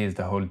to NFT is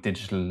the whole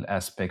digital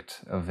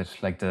aspect of it.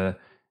 Like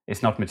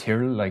it's not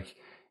material. Like,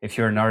 if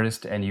you're an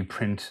artist and you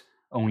print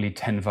only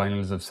 10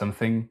 vinyls of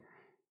something,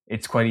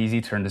 it's quite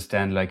easy to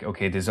understand, like,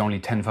 okay, there's only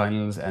 10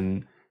 vinyls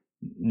and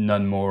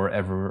none more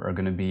ever are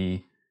going to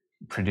be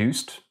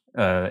produced.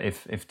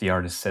 if the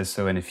artist says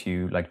so and if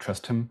you like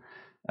trust him.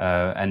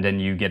 And then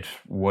you get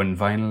one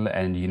vinyl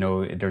and you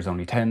know there's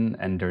only 10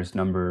 and there's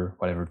number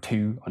whatever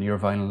 2 on your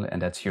vinyl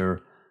and that's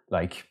your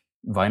like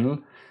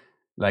vinyl.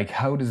 Like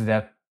how does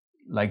that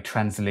like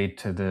translate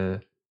to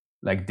the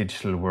like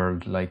digital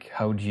world? Like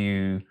how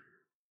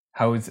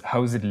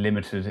is it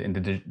limited in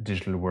the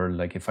digital world?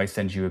 Like if I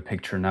send you a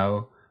picture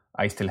now,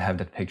 I still have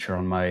that picture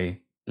on my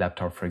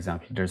laptop, for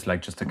example. There's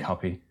like just a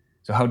copy.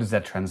 So how does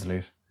that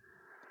translate?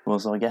 Well,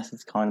 so I guess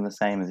it's kind of the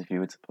same as if you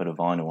were to put a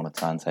vinyl on a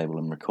turntable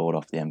and record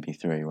off the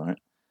MP3, right?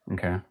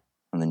 Okay.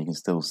 And then you can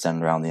still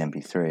send around the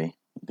MP3.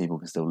 People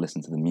can still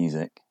listen to the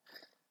music,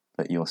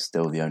 but you're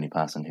still the only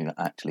person who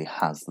actually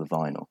has the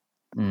vinyl.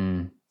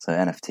 So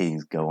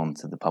NFTs go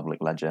onto the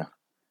public ledger.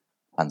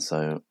 And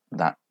so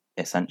that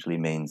essentially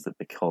means that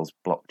because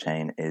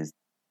blockchain is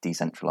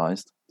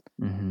decentralized,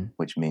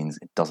 which means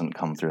it doesn't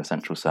come through a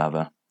central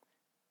server,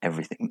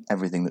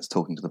 everything that's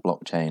talking to the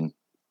blockchain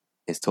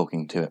is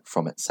talking to it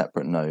from its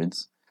separate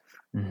nodes.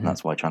 And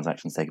that's why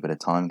transactions take a bit of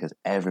time, because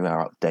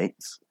everywhere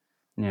updates.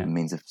 It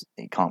means if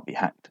it can't be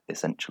hacked,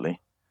 essentially.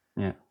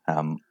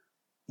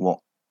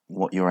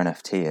 What your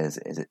NFT is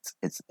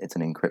it's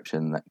an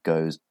encryption that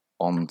goes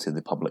onto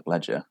the public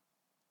ledger,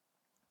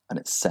 and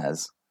it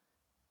says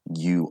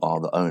you are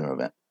the owner of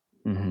it.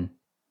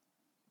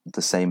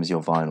 The same as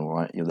your vinyl,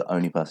 right? You're the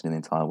only person in the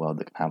entire world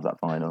that can have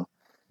that vinyl.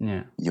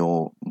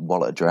 Your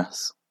wallet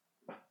address,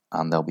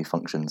 and there'll be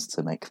functions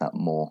to make that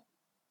more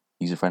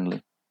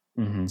user-friendly.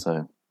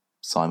 So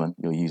Simon,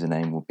 your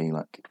username will be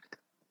like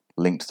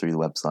linked through the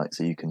website,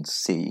 so you can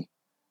see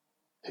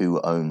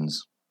who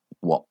owns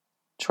what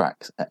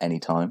tracks at any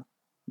time.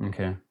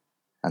 Okay.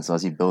 And so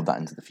as you build that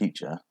into the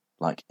future,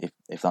 like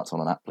if that's on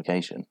an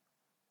application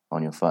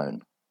on your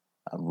phone,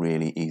 a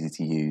really easy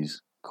to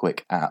use,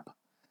 quick app,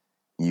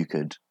 you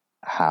could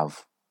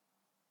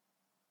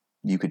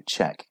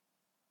check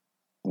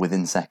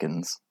within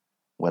seconds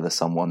whether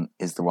someone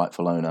is the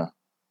rightful owner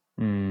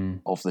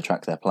of the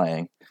track they're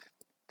playing,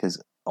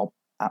 because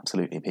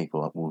absolutely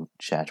people will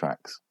share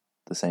tracks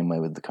the same way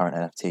with the current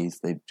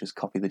NFTs. They just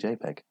copy the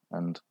JPEG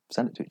and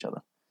send it to each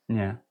other.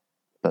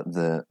 But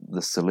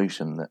the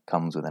solution that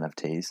comes with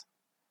NFTs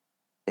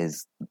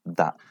is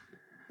that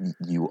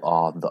you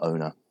are the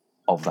owner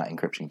of that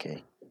encryption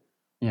key.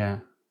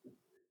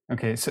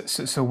 Okay,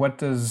 so what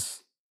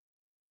does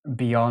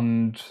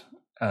beyond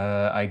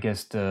I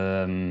guess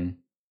the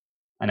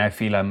and I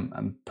feel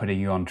I'm putting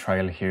you on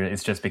trial here.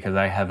 It's just because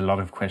I have a lot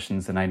of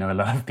questions and I know a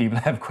lot of people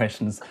have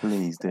questions.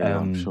 Please do.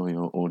 I'm sure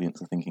your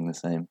audience are thinking the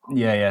same.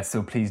 Yeah.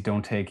 So please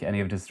don't take any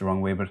of this the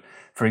wrong way. But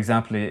for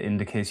example, in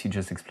the case you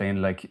just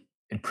explained, like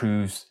it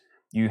proves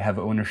you have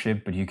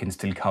ownership, but you can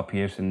still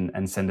copy it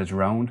and send it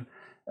around.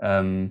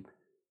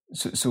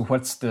 So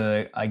what's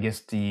the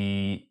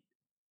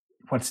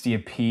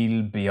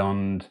appeal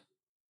beyond,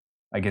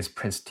 I guess,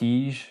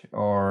 prestige,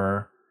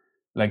 or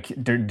like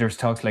there's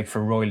talks like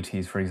for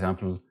royalties, for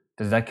example.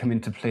 Does that come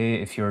into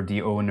play if you're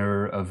the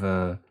owner of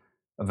a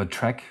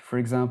track, for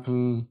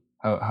example?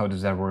 How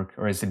does that work?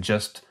 Or is it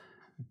just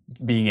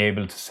being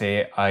able to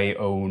say I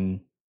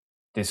own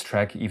this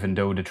track, even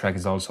though the track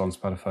is also on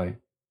Spotify?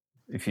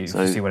 If you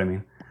see what I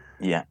mean.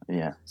 Yeah.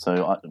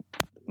 So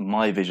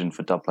my vision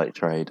for Dubplate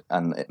Trade,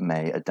 and it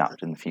may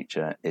adapt in the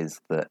future, is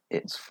that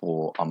it's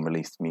for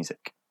unreleased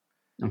music.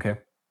 Okay.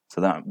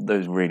 So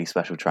those really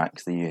special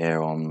tracks that you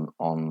hear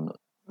on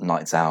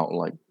nights out,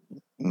 like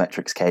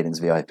Metrics Cadence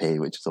VIP,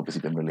 which has obviously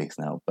been released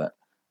now, but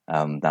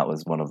that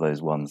was one of those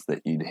ones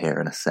that you'd hear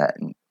in a set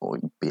or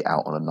you'd be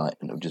out on a night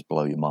and it would just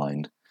blow your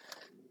mind.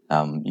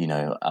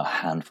 A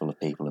handful of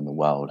people in the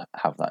world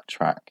have that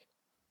track.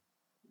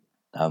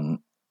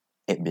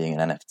 It being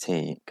an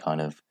NFT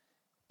kind of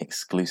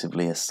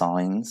exclusively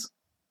assigns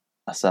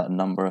a certain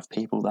number of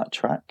people that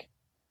track.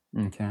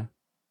 Okay.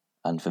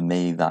 And for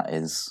me, that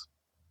is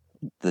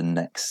the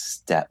next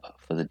step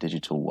for the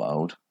digital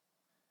world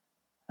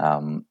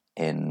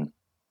in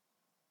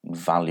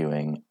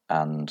valuing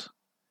and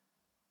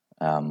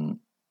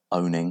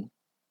owning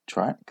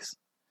tracks,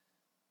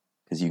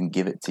 because you can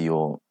give it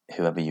to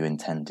whoever you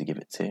intend to give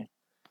it to.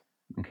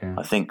 Okay.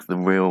 I think the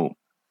real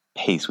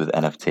piece with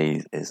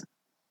NFTs is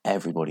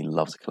everybody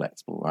loves a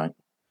collectible, right?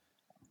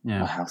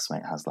 Yeah. My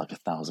housemate has like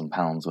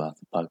 £1,000 worth of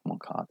Pokemon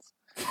cards,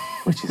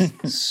 which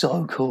is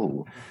so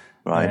cool,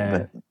 right? Yeah.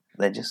 But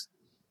they're just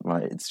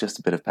right. It's just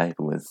a bit of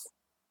paper with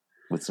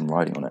some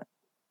writing on it.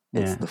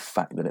 It's the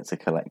fact that it's a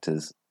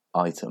collector's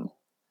item.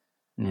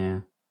 Yeah.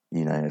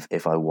 If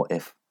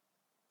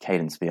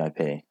Cadence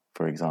VIP,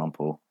 for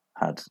example,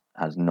 has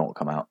not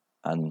come out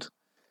and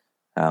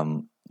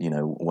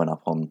went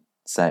up on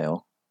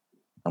sale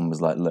and was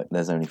like, look,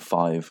 there's only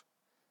five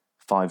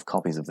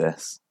copies of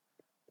this,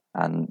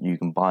 and you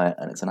can buy it,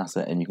 and it's an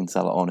asset, and you can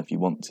sell it on if you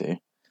want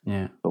to.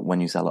 Yeah. But when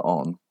you sell it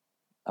on,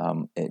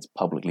 it's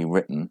publicly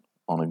written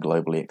on a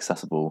globally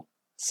accessible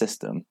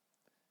system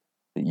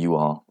that you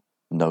are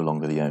no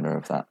longer the owner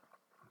of that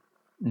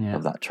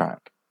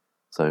track.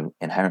 So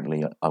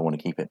inherently, I want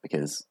to keep it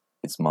because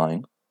it's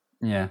mine.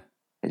 Yeah.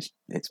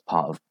 It's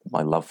part of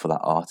my love for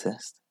that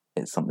artist.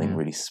 it's something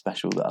really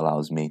special that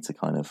allows me to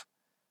kind of,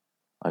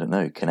 I don't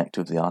know, connect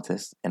with the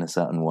artist in a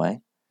certain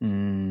way,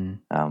 in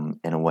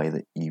a way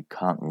that you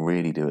can't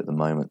really do at the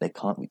moment. They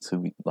can't be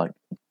too, like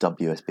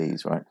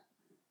WSBs, right?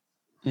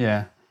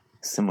 Yeah.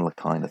 Similar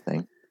kind of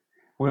thing.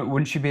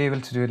 Wouldn't you be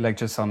able to do it like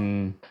just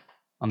on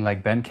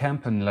like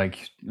Bandcamp and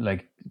like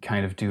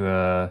kind of do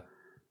a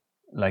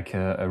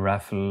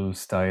raffle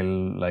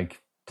style,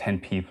 like 10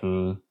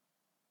 people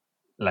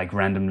like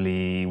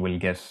randomly will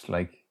get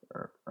like,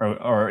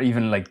 or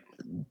even like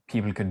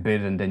people could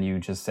bid and then you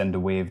just send a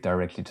wave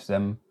directly to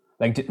them.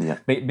 Like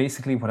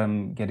basically what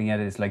I'm getting at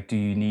is like, do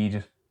you need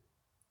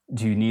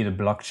a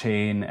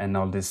blockchain and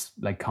all this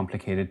like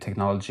complicated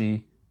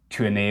technology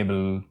to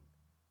enable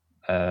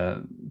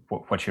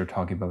what you're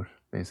talking about,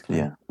 basically?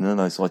 Yeah,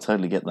 no. So I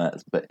totally get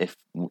that. But if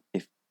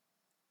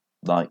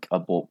like I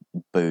bought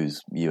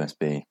Boo's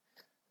USB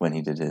when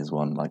he did his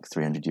one, like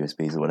 300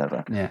 USBs or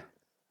whatever. Yeah.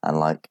 And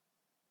like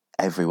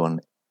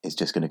everyone is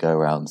just going to go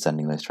around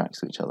sending those tracks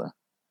to each other.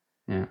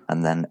 Yeah.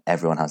 And then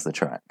everyone has the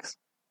tracks.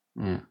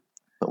 Yeah.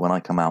 But when I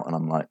come out and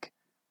I'm like,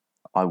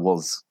 I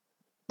was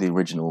the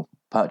original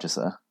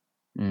purchaser.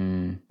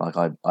 Like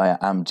I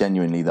am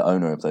genuinely the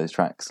owner of those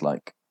tracks.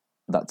 Like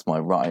that's my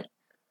right.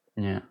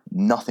 Yeah.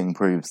 Nothing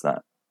proves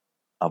that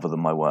other than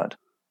my word.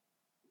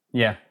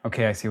 Yeah.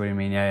 Okay, I see what you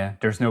mean. Yeah.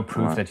 There's no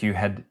proof that you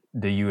had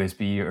the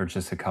USB or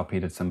just a copy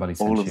that somebody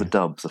sent you. All of the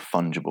dubs are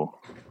fungible.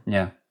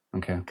 Yeah.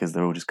 Okay. Because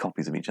they're all just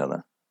copies of each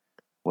other.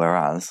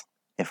 Whereas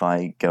if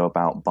I go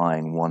about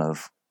buying one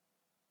of,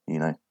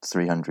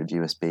 300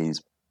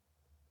 USBs,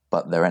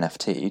 but they're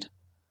NFT'd,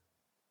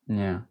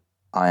 yeah,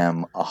 I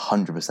am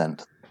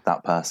 100%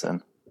 that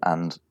person,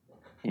 and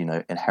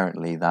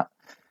inherently that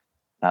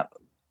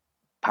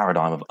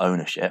paradigm of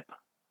ownership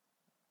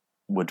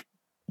would,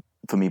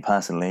 for me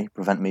personally,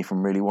 prevent me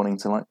from really wanting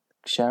to like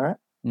share it.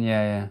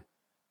 Yeah.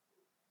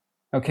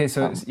 Okay,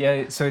 so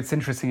so it's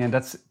interesting, and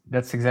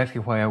that's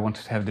exactly why I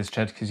wanted to have this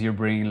chat, because you're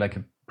bringing like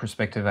a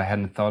perspective I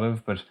hadn't thought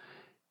of, but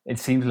it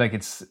seems like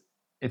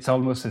it's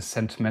almost a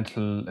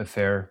sentimental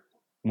affair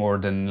more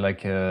than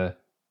like an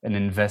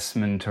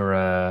investment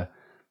or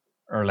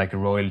like a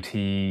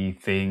royalty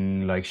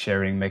thing, like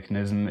sharing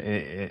mechanism.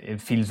 It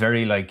feels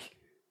very like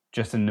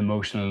just an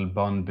emotional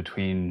bond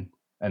between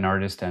an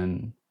artist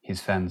and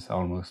his fans,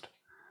 almost.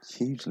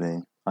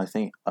 Hugely. I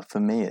think for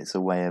me it's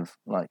a way of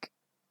like,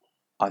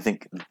 I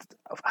think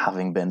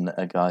having been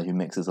a guy who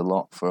mixes a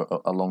lot for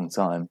a long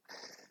time,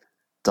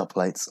 dub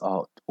plates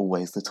are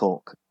always the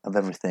talk of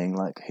everything.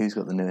 Like, who's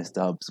got the newest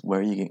dubs? Where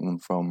are you getting them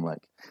from?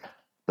 Like,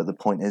 but the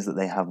point is that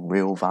they have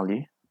real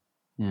value.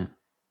 Yeah.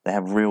 They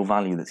have real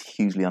value that's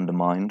hugely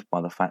undermined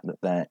by the fact that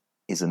there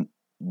isn't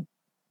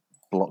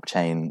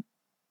blockchain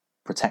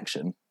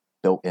protection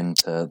built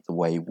into the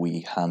way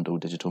we handle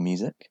digital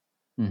music.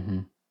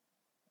 Mm-hmm.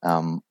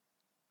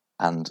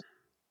 And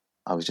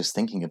I was just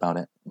thinking about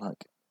it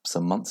like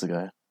some months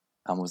ago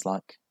and was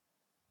like,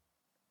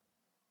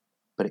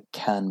 but it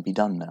can be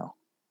done now.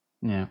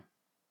 Yeah.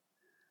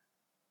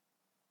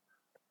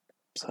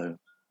 So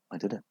I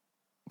did it.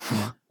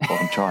 Yeah. Well,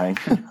 I'm trying.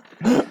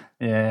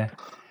 Yeah.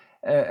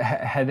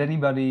 Had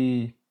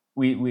anybody?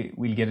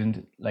 We'll get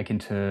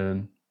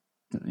into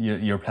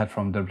your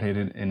platform,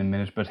 Dubplate, in a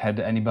minute. But had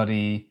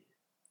anybody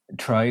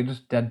tried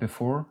that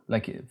before?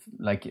 Like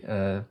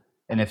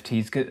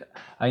NFTs? 'Cause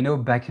I know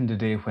back in the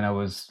day when I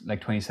was like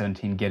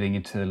 2017 getting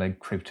into like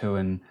crypto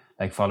and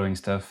like following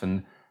stuff,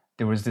 and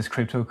there was this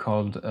crypto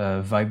called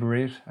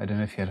Viberate. I don't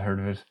know if you had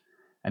heard of it,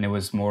 and it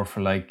was more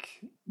for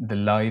like the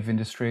live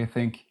industry, I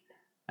think.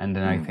 And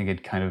then I think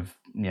it kind of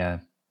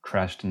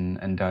crashed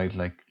and died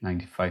like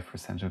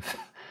 95% of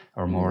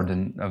or more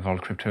than of all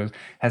cryptos.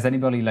 Has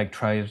anybody like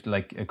tried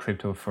like a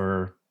crypto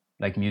for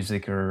like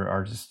music or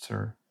artists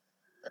or?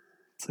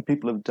 So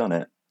people have done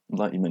it.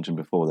 Like you mentioned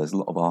before, there's a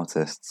lot of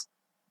artists.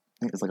 I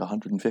think there's like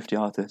 150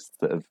 artists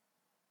that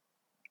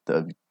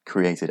have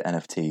created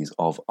NFTs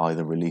of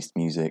either released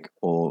music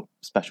or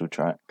special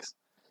tracks.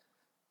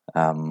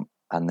 And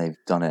they've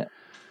done it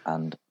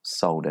and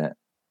sold it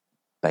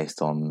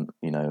based on,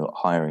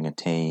 hiring a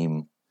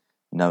team,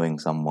 knowing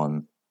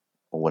someone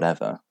or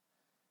whatever.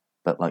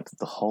 But like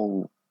the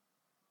whole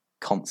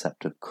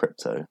concept of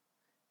crypto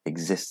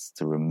exists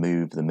to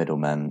remove the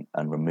middlemen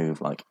and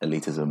remove like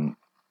elitism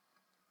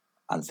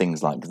and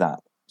things like that.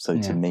 So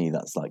to me,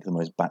 that's like the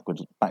most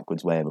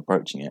backwards way of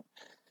approaching it.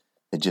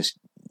 They're just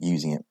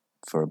using it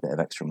for a bit of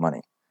extra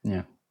money.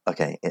 Yeah.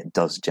 Okay, it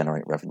does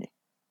generate revenue.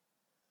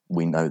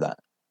 We know that.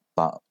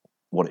 But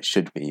what it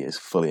should be is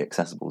fully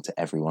accessible to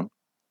everyone.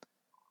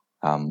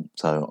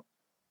 So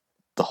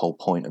the whole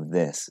point of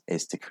this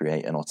is to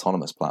create an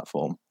autonomous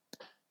platform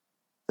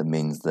that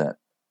means that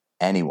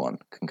anyone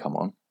can come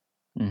on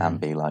and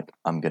be like,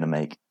 I'm going to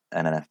make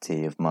an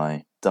NFT of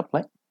my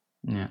dubplate.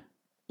 Yeah.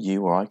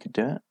 You or I could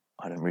do it.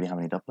 I don't really have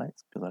any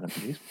dubplates because I don't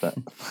produce, but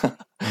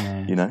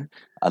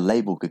a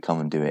label could come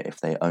and do it if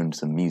they owned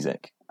some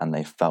music and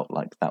they felt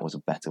like that was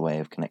a better way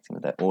of connecting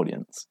with their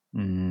audience.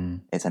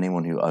 It's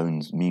anyone who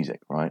owns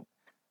music, right?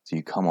 So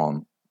you come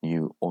on,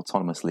 you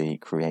autonomously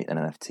create an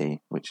NFT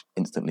which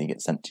instantly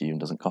gets sent to you and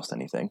doesn't cost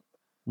anything.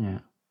 Yeah.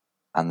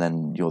 And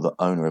then you're the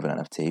owner of an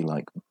NFT,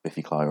 like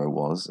Biffy Clyro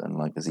was, and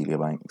like Azealia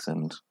Banks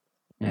and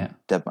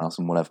Deadmau5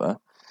 and whatever.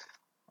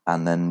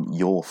 And then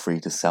you're free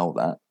to sell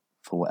that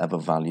for whatever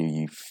value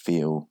you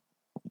feel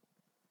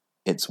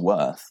it's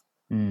worth,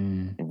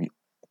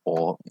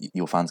 or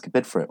your fans could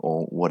bid for it,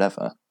 or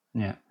whatever.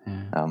 Yeah.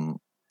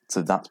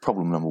 So that's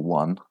problem number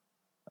one.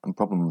 And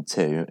problem number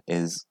two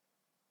is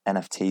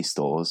NFT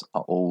stores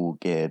are all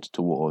geared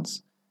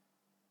towards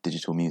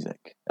digital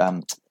music,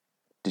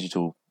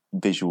 digital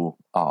visual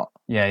art.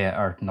 Yeah,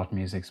 art, not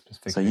music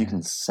specifically. So you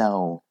can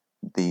sell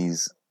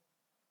these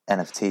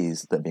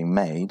NFTs that are being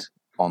made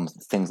on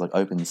things like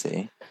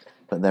OpenSea,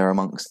 but they're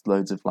amongst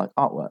loads of like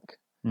artwork.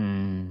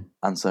 And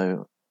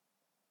so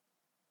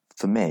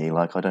for me,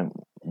 like, I don't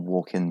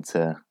walk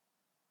into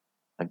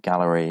a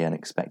gallery and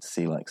expect to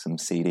see like some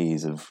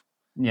CDs of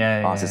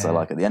artists I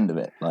like at the end of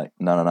it. Like,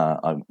 no.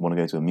 I want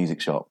to go to a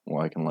music shop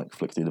where I can like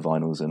flick through the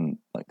vinyls and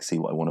like see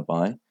what I want to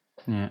buy.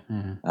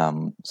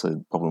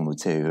 So problem number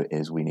two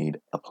is we need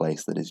a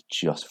place that is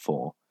just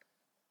for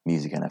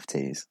music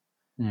NFTs.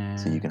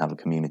 So you can have a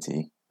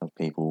community of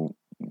people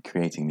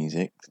creating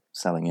music,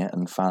 selling it,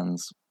 and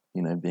fans,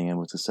 being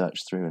able to search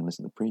through and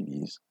listen to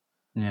previews.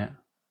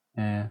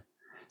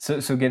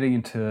 So getting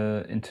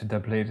into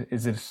Dubplate,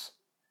 is it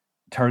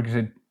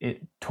targeted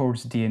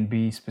towards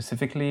D&B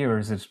specifically, or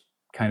is it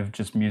kind of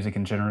just music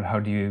in general? How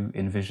do you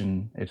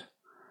envision it?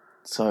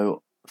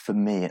 So for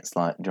me, it's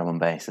like drum and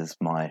bass is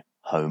my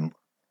home.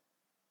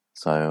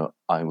 So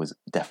I was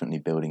definitely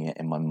building it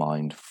in my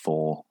mind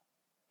for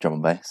drum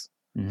and bass.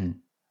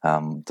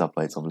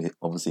 Dubplates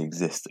obviously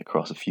exist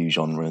across a few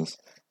genres.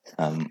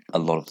 A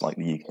lot of like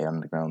the UK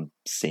underground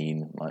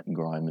scene, like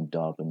grime and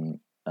dub, and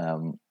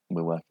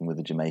we're working with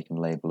a Jamaican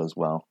label as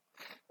well.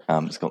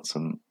 It's got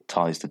some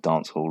ties to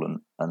dancehall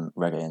and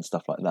reggae and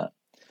stuff like that.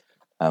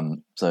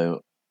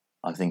 So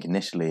I think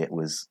initially it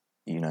was,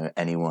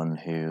 anyone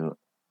who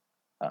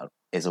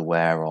is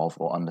aware of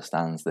or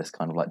understands this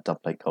kind of like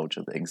dubplate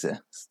culture that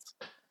exists.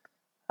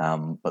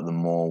 But the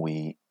more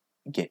we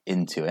get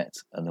into it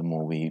and the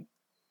more we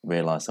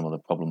realize some of the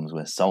problems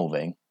we're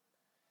solving,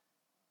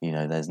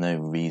 there's no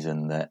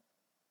reason that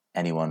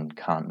anyone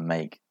can't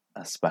make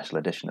a special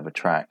edition of a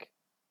track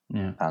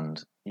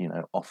and,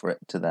 offer it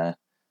to their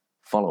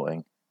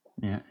following.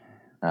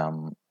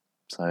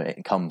 So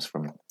it comes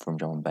from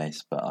drum and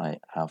bass, but I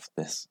have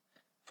this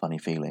funny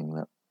feeling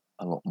that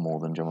a lot more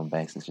than drum and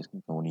bass is just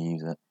going to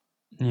use it.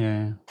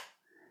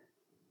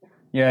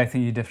 Yeah, I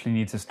think you definitely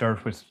need to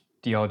start with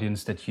the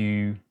audience that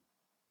you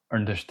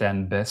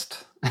understand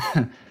best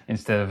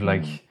instead of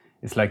like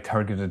it's like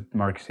targeted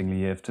marketing.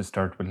 You have to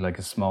start with like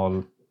a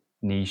small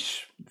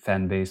niche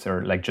fan base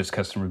or like just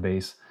customer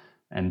base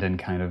and then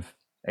kind of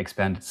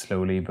expand it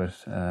slowly. But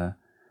no,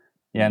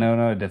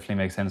 it definitely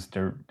makes sense.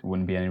 There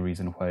wouldn't be any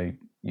reason why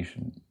you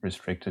should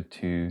restrict it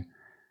to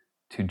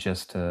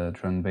just drum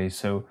and bass.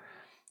 So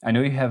I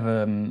know you have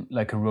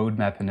like a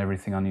roadmap and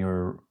everything on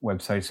your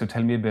website. So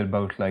tell me a bit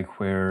about like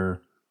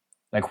where,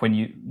 like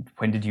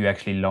when did you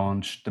actually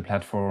launch the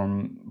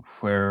platform?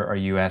 Where are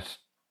you at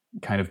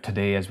kind of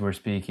today as we're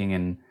speaking,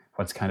 and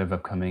what's kind of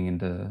upcoming in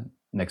the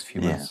next few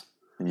months?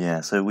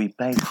 Yeah. So I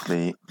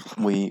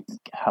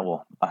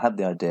had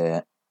the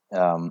idea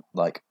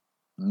like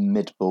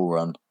mid bull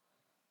run,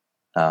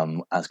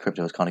 as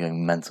crypto was kind of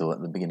going mental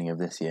at the beginning of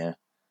this year.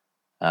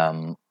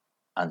 And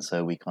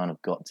so we kind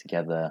of got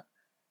together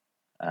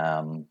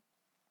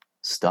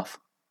stuff,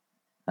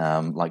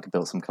 like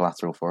built some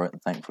collateral for it.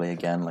 And thankfully,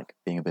 again, like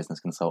being a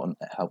business consultant,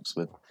 it helps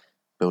with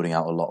building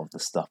out a lot of the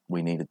stuff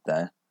we needed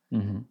there.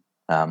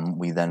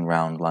 We then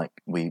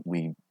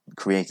we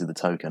created the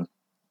token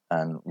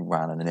and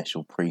ran an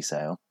initial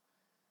pre-sale.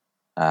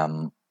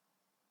 And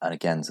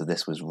again, so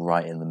this was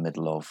right in the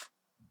middle of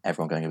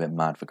everyone going a bit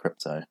mad for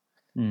crypto.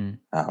 And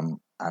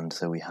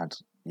so we had,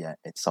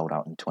 it sold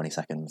out in 20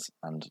 seconds,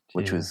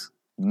 which was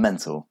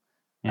mental.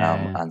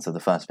 And so the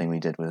first thing we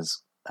did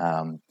was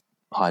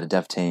hired a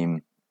dev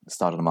team,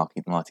 started a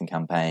marketing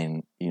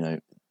campaign.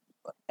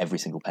 Every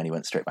single penny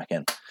went straight back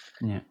in.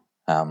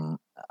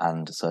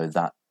 And so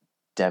that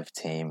dev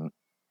team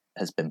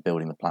has been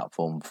building the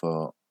platform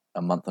for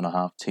a month and a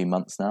half, 2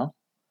 months now.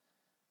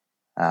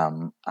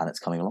 And it's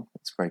coming along.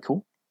 It's very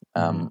cool.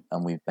 And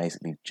we've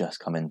basically just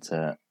come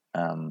into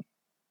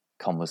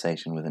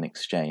conversation with an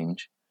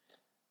exchange.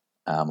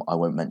 I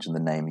won't mention the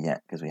name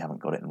yet because we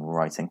haven't got it in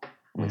writing.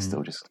 We're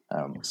still just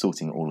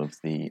sorting all of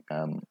the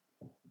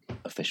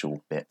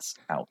official bits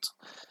out.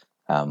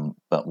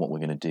 But what we're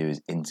going to do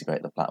is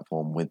integrate the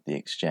platform with the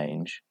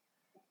exchange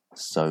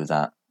so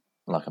that,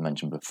 like I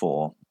mentioned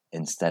before,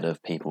 instead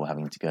of people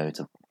having to go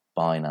to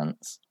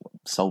Binance,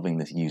 solving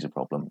this user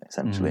problem,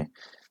 essentially.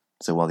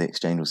 So while the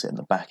exchange will sit in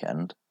the back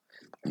end,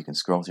 you can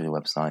scroll through the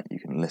website, you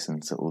can listen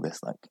to all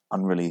this like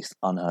unreleased,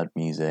 unheard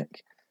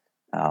music.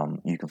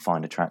 You can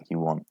find a track you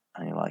want,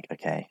 and you're like,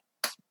 okay,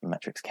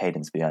 Metric's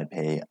Cadence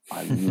VIP.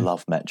 I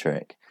love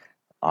Metric.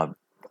 I've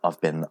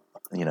been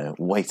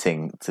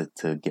waiting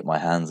to get my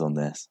hands on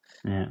this,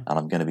 and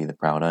I'm going to be the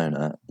proud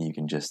owner. You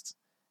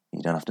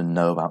don't have to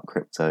know about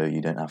crypto.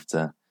 You don't have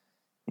to,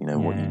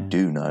 what you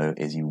do know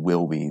is you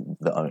will be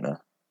the owner.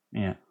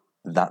 Yeah.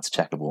 That's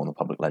checkable on the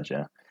public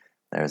ledger.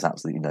 There is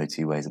absolutely no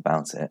two ways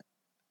about it.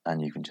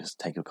 And you can just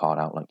take your card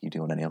out like you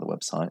do on any other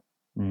website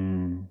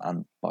and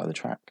buy the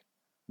track.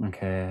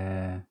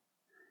 Okay.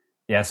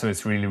 Yeah, so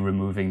it's really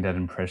removing that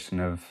impression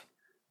of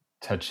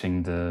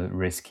touching the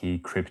risky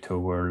crypto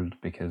world,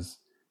 because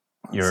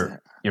you're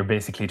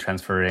basically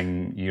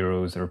transferring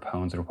euros or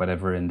pounds or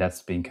whatever, and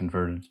that's being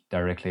converted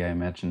directly, I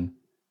imagine,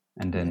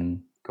 and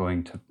then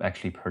going to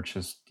actually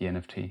purchase the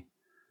NFT.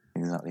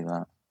 Exactly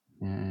that.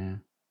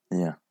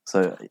 Yeah.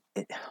 So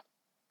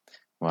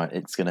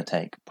it's going to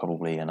take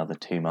probably another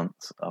 2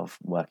 months of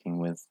working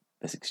with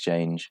this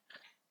exchange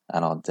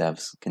and our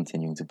devs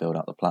continuing to build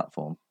out the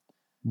platform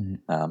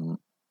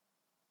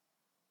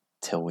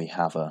till we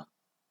have a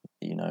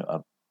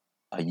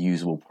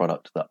usable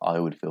product that I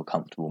would feel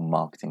comfortable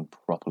marketing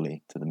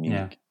properly to the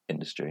music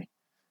industry.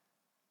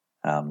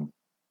 But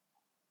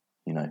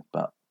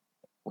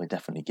we're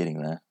definitely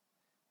getting there.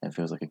 It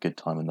feels like a good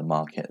time in the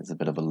market. There's a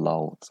bit of a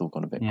lull. It's all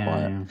gone a bit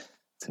quiet. Yeah.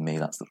 To me,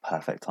 that's the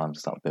perfect time to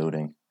start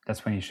building.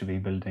 That's when you should be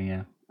building,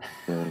 yeah.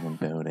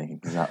 Building,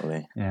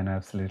 exactly. Yeah, no,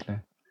 absolutely.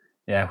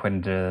 Yeah,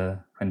 when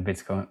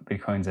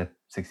Bitcoin's at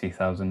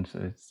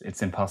 60,000,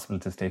 it's impossible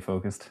to stay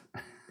focused.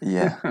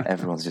 Yeah,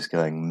 everyone's just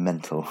going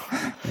mental.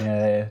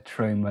 Yeah,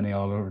 throwing money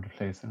all over the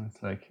place, and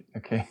it's like,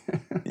 okay,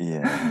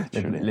 yeah,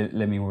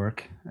 let me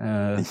work.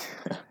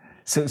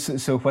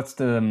 So what's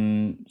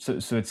the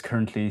so it's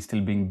currently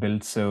still being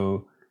built.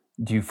 So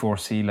do you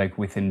foresee like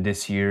within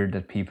this year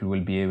that people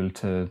will be able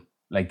to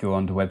like go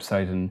on the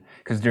website, and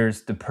because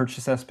there's the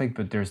purchase aspect,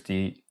 but there's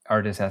the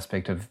artist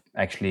aspect of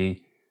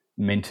actually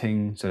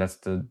minting. So that's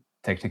the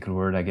technical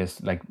word, I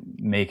guess, like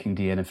making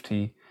the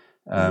NFT.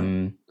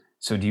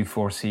 So do you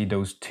foresee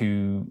those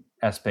two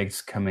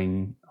aspects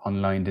coming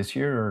online this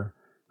year, or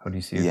how do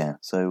you see it? Yeah,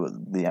 so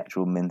the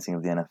actual minting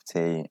of the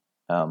NFT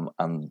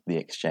and the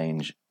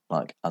exchange,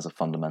 like as a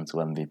fundamental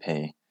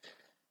MVP,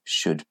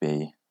 should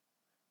be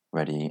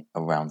ready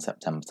around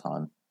September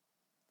time,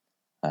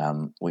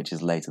 which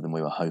is later than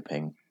we were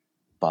hoping,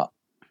 but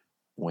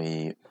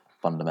we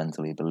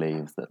fundamentally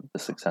believe that the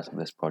success of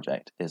this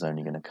project is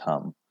only going to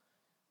come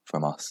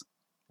from us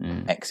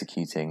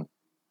executing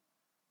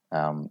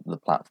the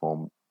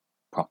platform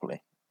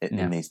properly. It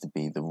needs to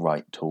be the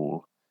right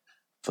tool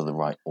for the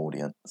right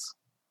audience.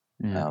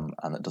 And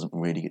that doesn't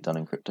really get done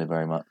in crypto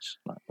very much.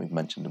 Like we've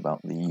mentioned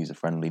about the user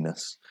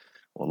friendliness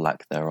or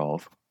lack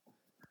thereof.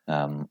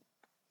 So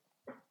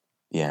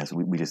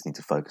we just need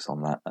to focus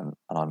on that. And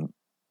I'm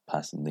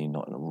personally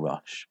not in a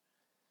rush.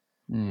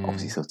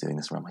 Obviously, still doing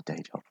this around my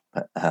day job.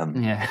 But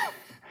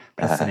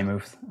that's any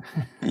moves.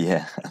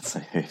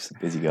 So he's a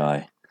busy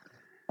guy.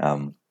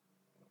 But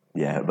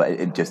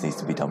it just needs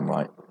to be done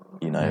right.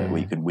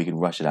 We could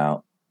rush it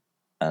out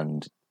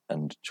and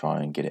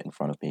try and get it in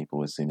front of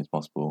people as soon as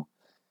possible.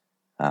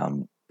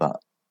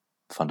 But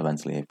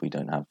fundamentally, if we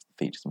don't have the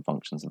features and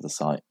functions of the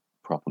site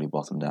properly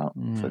bottomed out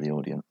for the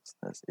audience,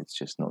 it's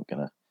just not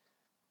gonna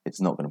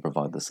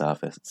provide the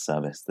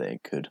service that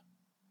it could.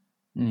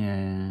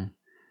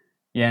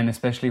 Yeah, and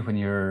especially when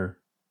you're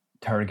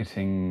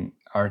targeting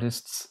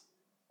artists,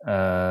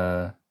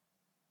 they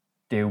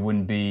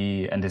wouldn't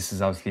be, and this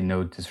is obviously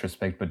no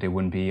disrespect, but they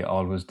wouldn't be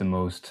always the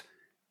most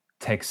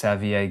tech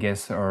savvy, I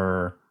guess,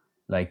 or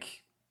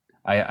like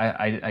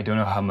I don't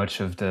know how much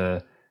of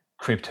the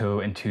crypto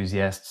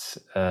enthusiasts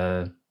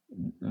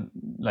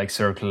like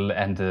circle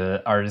and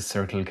the artist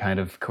circle kind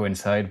of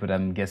coincide, but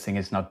I'm guessing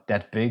it's not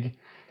that big.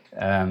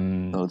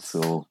 It's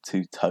all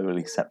two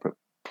totally separate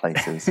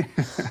places,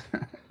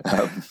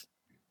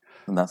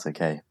 and that's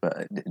okay. But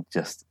I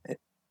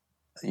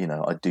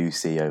do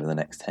see over the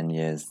next 10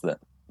 years that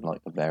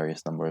like a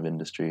various number of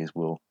industries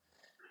will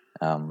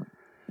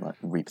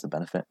reap the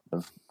benefit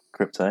of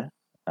crypto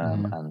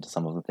and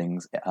some of the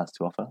things it has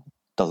to offer.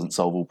 Doesn't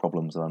solve all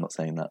problems, and I'm not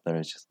saying that. There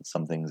is just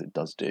some things it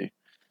does do.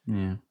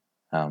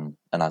 And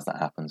as that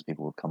happens,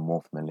 people will become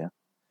more familiar.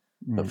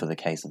 But for the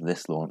case of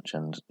this launch,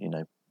 and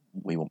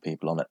we want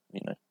people on it,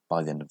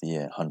 by the end of the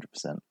year,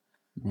 100%.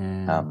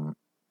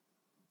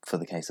 For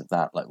the case of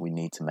that, like we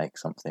need to make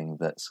something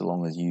that, so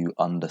long as you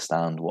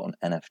understand what an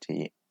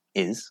NFT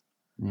is,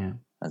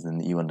 as in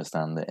that you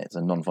understand that it's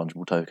a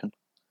non-fungible token,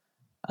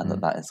 and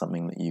that is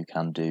something that you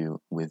can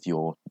do with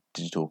your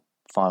digital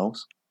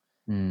files,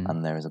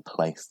 and there is a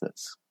place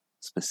that's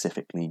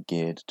specifically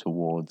geared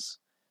towards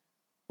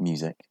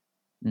music,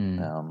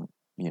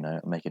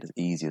 make it as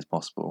easy as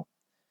possible.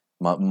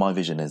 My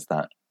vision is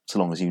that so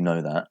long as you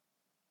know that,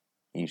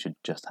 you should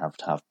just have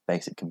to have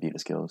basic computer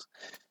skills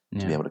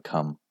to be able to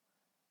come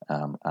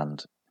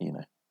and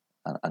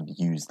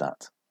use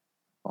that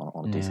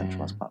on a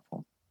decentralized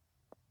platform.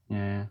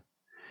 Yeah.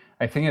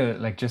 I think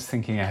like just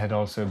thinking ahead,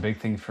 also a big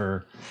thing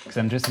because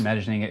I'm just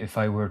imagining if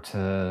I were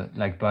to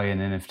like buy an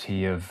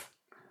NFT of,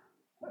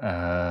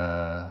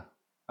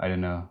 I I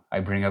don't know.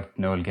 I bring up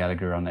Noel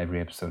Gallagher on every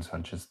episode, so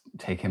I'll just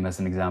take him as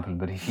an example.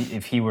 But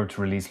if he were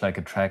to release like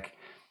a track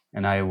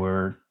and I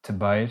were to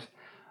buy it,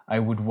 I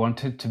would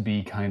want it to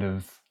be kind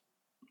of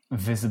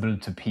visible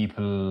to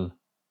people,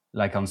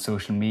 like on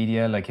social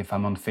media, like if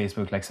I'm on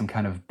Facebook, like some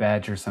kind of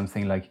badge or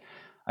something. Like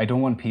I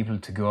don't want people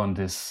to go on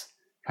this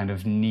kind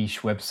of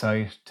niche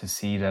website to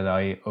see that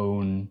I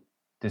own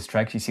this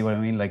track. You see what I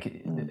mean?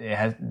 Like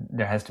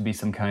there has to be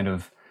some kind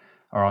of,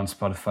 or on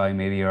Spotify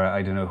maybe, or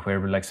I don't know where,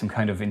 but like some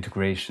kind of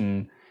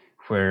integration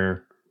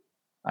where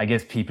I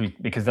guess people,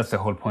 because that's the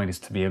whole point, is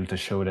to be able to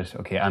show that,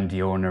 okay, I'm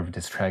the owner of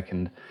this track,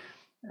 and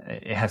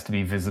it has to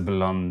be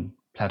visible on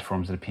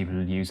platforms that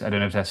people use. I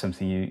don't know if that's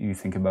something you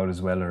think about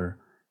as well, or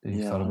that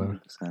you thought about.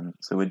 100%.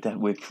 So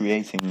we're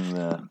creating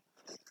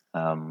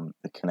the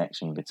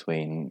connection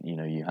between, you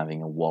know, you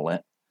having a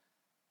wallet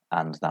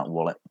and that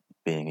wallet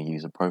being a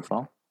user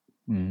profile.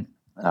 And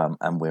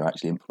we're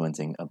actually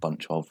implementing a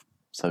bunch of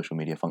social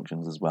media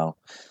functions as well.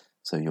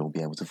 So you'll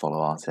be able to follow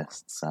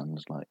artists and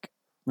like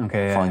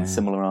find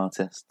similar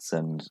artists,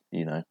 and,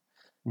 you know,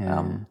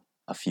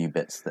 a few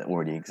bits that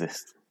already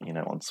exist, you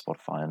know, on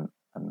Spotify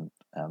and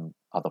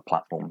other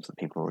platforms that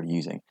people are already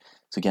using.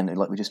 So again,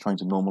 like, we're just trying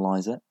to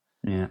normalize it.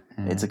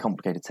 It's a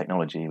complicated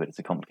technology, but it's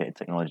a complicated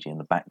technology in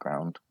the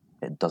background.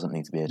 It doesn't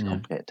need to be a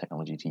complicated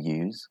technology to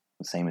use,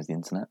 the same as the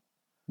internet.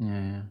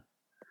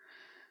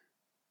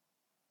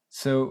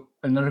 So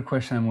another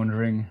question I'm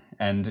wondering,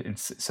 and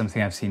it's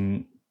something I've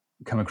seen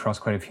come across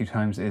quite a few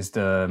times, is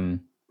the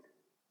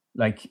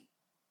like,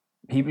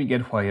 people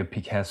get why a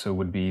Picasso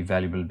would be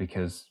valuable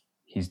because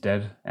he's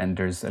dead and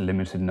there's a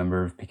limited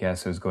number of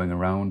Picassos going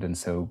around, and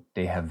so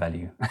they have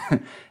value.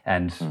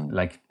 And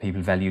like,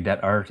 people value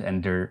that art,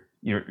 and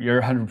you're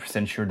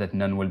 100% sure that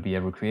none will be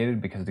ever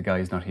created because the guy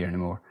is not here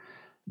anymore.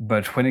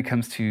 But when it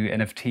comes to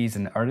NFTs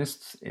and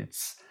artists,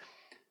 it's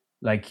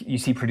like, you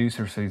see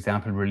producers, for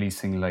example,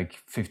 releasing like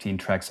 15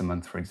 tracks a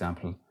month, for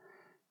example.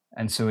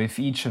 And so if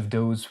each of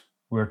those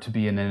were to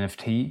be an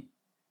NFT,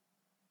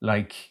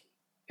 like,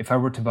 if I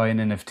were to buy an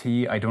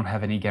NFT, I don't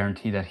have any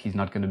guarantee that he's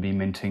not going to be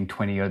minting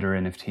 20 other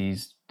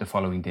NFTs the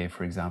following day,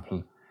 for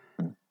example.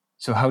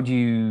 So how do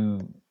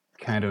you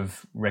kind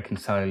of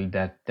reconcile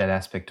that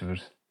aspect of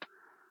it?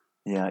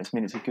 Yeah, I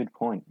mean, it's a good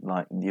point.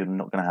 Like, you're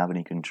not going to have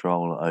any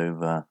control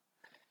over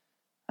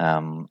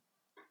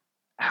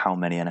how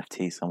many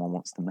NFTs someone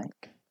wants to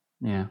make.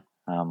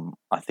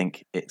 I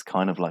think it's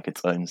kind of like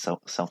its own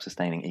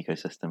self-sustaining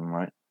ecosystem,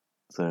 right?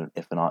 So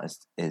if an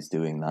artist is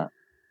doing that,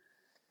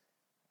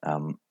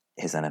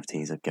 his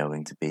NFTs are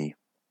going to be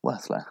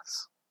worth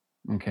less.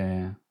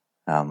 You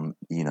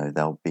know,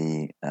 there'll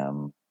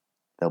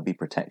be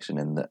protection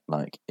in that.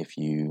 Like, if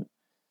you,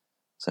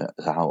 so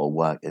how it'll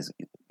work is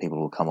people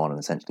will come on and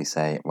essentially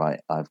say,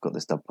 right, I've got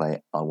this dub plate,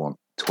 I want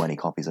 20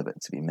 copies of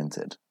it to be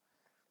minted.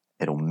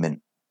 It'll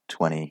mint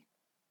 20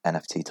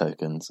 NFT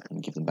tokens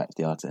and give them back to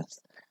the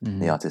artist.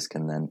 The artist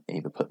can then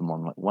either put them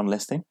on like one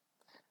listing,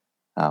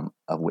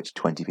 of which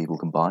 20 people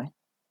can buy,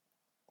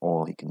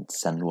 or he can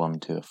send one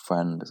to a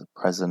friend as a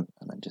present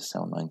and then just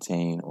sell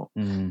 19 or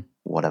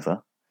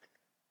whatever.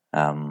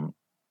 And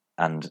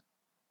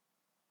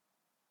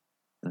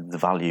the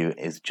value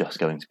is just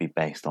going to be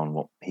based on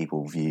what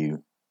people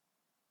view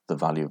the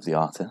value of the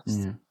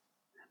artist.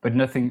 But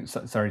nothing,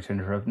 sorry to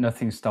interrupt,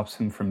 nothing stops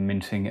him from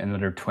minting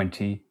another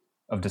 20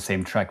 of the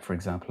same track, for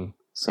example.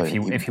 So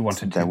if he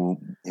wanted to.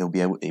 He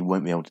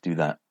won't be able to do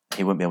that.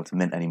 He won't be able to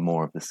mint any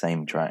more of the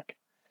same track.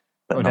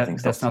 But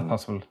that's not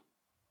possible.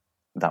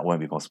 That won't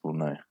be possible,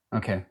 no.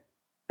 Okay.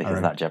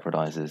 Because that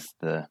jeopardizes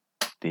the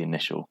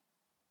initial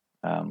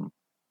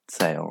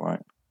sale, right?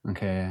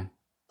 Okay.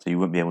 So you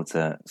wouldn't be able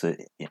to. So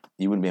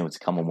you wouldn't be able to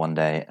come on one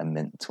day and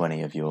mint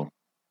 20 of your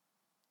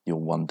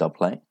one dub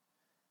plate,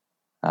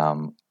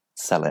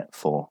 sell it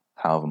for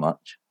however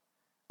much,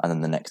 and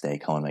then the next day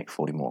come and make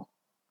 40 more.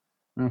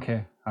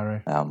 Okay. All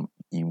right.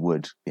 You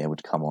would be able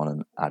to come on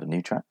and add a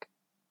new track,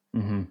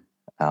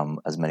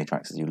 as many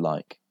tracks as you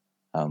like,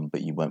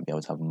 but you won't be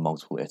able to have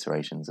multiple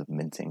iterations of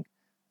minting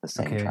the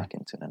same track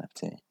into an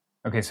NFT.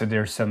 Okay, so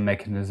there's some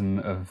mechanism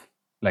of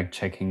like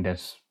checking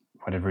that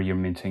whatever you're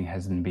minting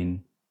hasn't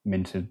been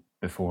minted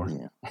before.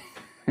 Yeah,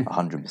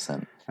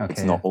 100%.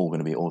 It's not all going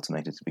to be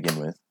automated to begin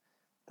with.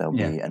 There'll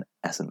be an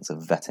essence of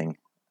vetting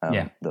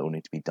that will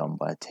need to be done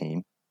by a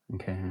team.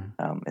 Okay.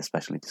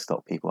 Especially to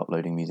stop people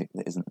uploading music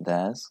that isn't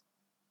theirs.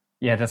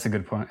 Yeah, that's a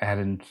good point. I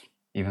hadn't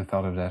even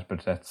thought of that,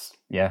 but that's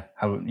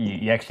how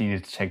you actually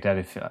need to check that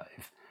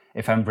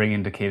if I'm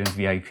bringing the Cadence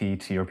VIP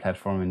to your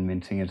platform and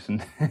minting it,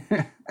 and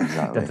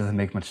that doesn't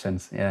make much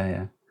sense.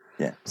 Yeah.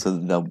 So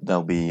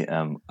there'll be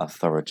a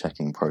thorough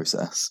checking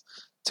process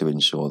to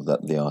ensure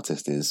that the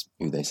artist is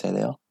who they say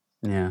they are.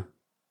 Yeah.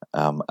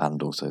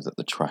 And also that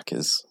the track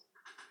is,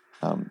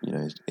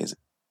 is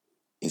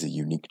a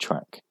unique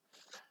track.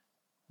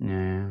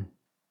 Yeah.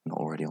 Not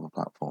already on the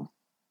platform.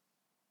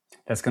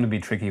 That's going to be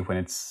tricky when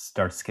it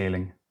starts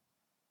scaling.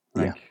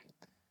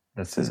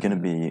 There's going to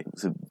be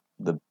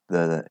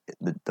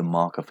the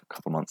mark of a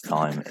couple months'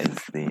 time is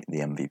the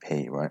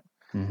MVP, right?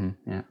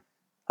 Yeah.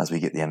 as we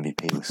get the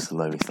MVP, we'll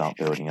slowly start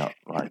building up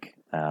like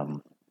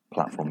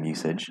platform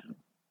usage,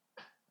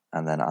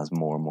 and then as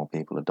more and more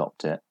people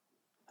adopt it,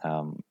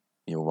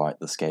 you're right,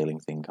 the scaling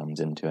thing comes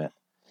into it,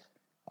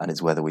 and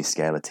it's whether we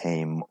scale a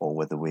team or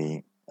whether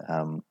we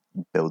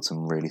build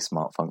some really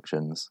smart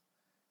functions,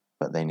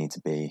 but they need to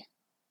be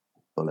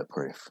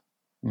bulletproof.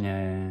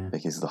 Yeah.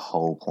 Because the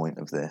whole point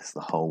of this,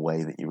 the whole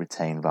way that you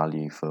retain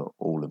value for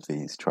all of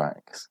these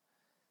tracks,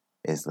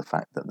 is the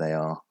fact that they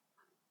are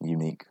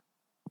unique,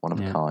 one of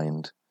a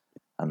kind,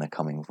 and they're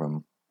coming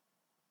from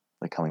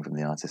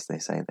the artists they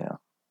say they are.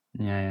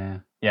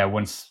 Yeah.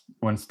 Once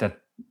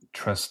that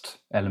trust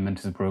element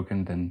is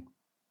broken, then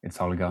it's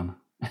all gone.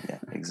 Yeah,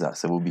 exactly.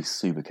 So we'll be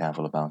super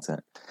careful about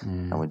it,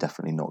 and we're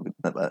definitely not.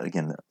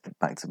 Again,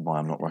 back to why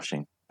I'm not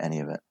rushing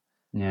any of it.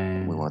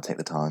 Yeah. We want to take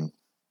the time,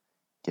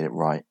 get it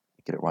right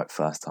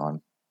first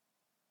time.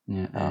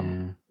 Yeah.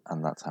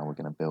 And that's how we're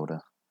going to build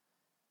a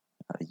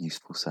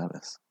useful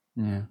service.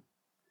 Yeah.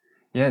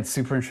 Yeah, it's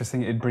super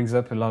interesting. It brings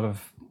up a lot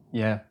of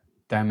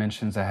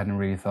dimensions I hadn't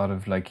really thought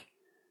of. Like,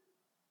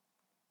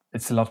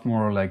 it's a lot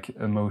more like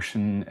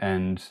emotion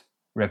and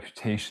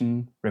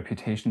reputation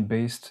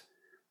based.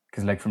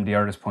 Because like from the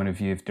artist's point of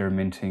view, if they're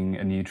minting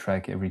a new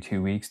track every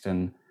 2 weeks,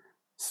 then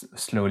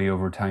slowly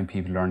over time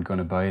people aren't going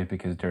to buy it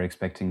because they're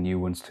expecting new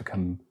ones to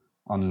come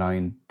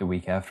online the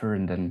week after.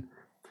 And then,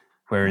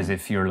 whereas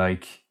if you're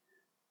like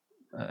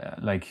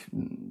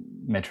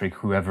Metric,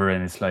 whoever,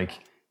 and it's like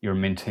you're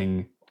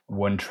minting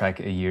one track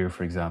a year,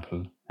 for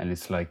example, and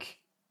it's like,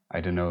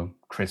 I don't know,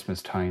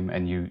 Christmas time,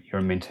 and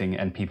you're minting,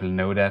 and people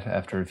know that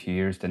after a few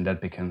years, then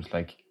that becomes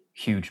like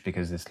huge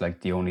because it's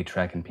like the only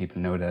track and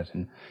people know that.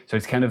 And so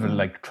it's kind of a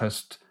like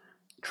trust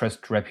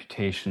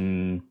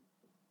reputation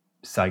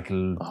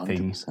cycle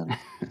 100%. Thing.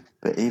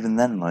 But even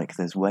then, like,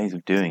 there's ways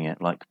of doing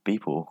it. Like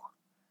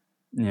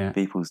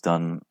Beeple's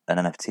done an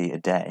NFT a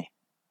day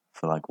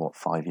for like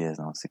 5 years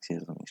now, 6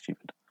 years, something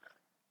stupid.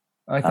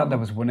 I thought that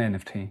was one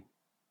NFT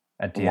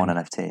at the one end.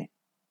 NFT.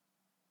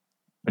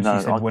 But no,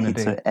 you said one a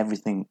day. So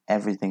everything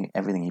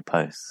he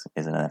posts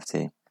is an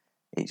NFT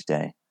each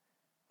day.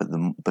 But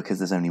because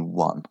there's only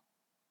one,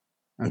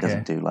 he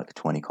doesn't do like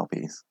 20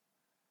 copies.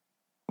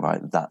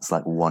 Right? That's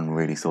like one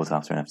really sought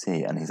after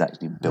NFT, and he's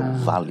actually built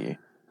value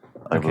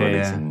over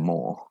releasing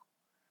more,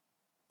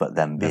 but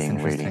then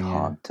being really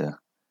hard to.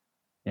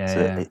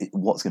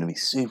 What's going to be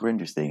super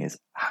interesting is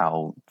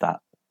how that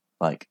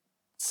like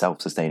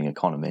self-sustaining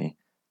economy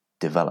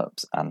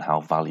develops and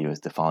how value is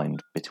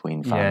defined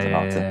between fans and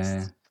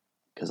artists.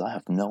 Because I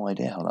have no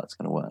idea how that's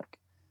going to work.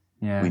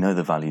 We know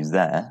the value's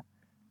there.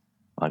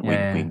 Like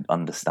we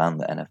understand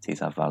that NFTs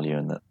have value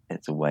and that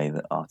it's a way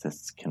that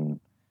artists can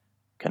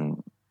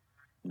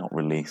not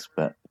release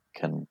but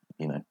can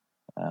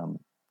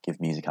give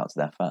music out to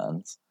their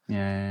fans.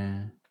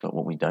 But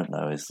what we don't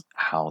know is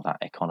how that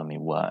economy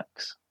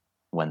works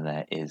when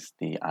there is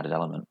the added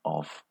element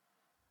of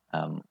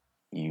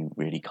you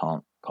really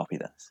can't copy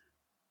this.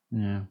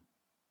 I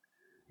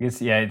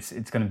guess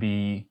it's going to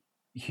be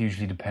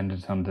hugely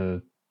dependent on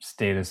the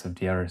status of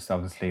the artist.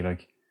 Obviously,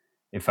 like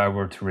if I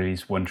were to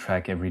release one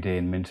track every day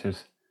and mint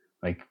it,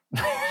 like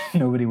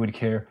nobody would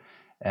care.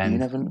 And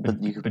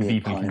you could be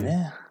a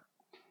pioneer.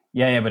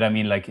 But I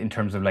mean, like in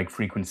terms of like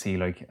frequency,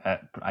 like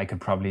I could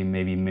probably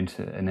maybe mint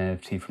an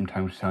NFT from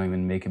time to time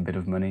and make a bit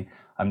of money.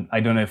 I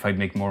don't know if I'd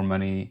make more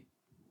money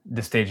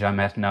the stage I'm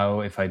at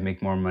now, if I'd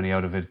make more money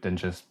out of it than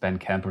just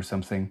Bandcamp or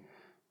something.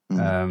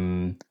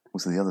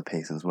 Also, the other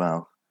piece as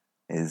well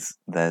is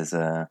there's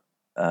a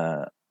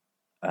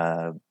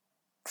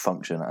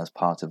function as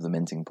part of the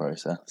minting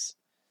process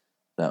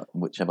that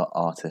whichever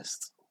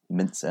artist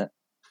mints it,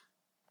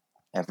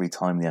 every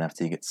time the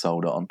NFT gets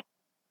sold on,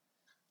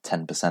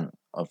 10%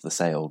 of the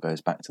sale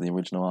goes back to the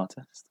original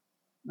artist.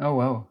 Oh,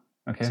 wow.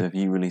 Okay. So if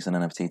you release an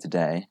NFT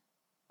today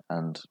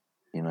and,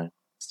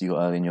 still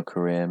early in your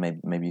career,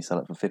 maybe you sell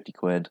it for 50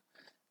 quid,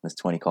 there's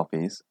 20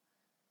 copies.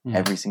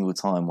 Every single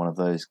time one of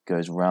those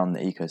goes around the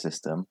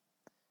ecosystem,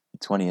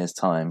 20 years'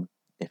 time,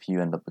 if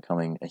you end up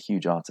becoming a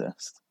huge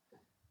artist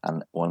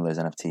and one of those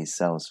NFTs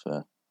sells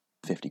for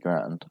 50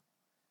 grand,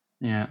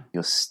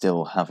 you're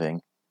still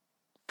having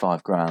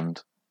 5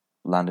 grand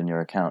land in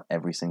your account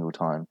every single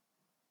time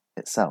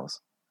it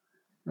sells.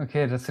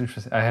 Okay, that's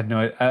interesting. I had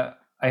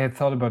I had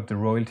thought about the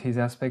royalties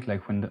aspect,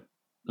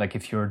 like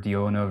if you're the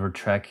owner of a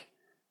track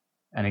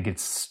and it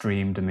gets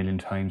streamed 1 million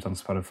times on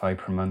Spotify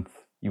per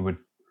month, you would.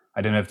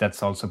 I don't know if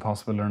that's also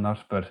possible or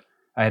not, but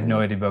I had no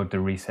idea about the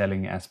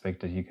reselling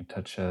aspect that you could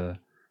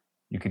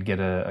you could get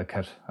a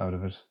cut out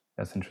of it.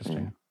 That's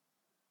interesting.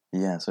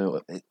 Yeah,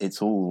 so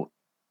it's all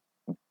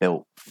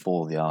built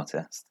for the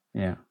artist.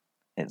 Yeah.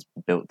 It's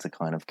built to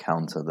kind of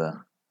counter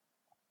the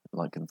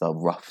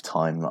rough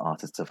time that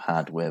artists have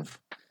had with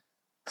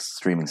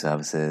streaming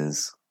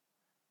services,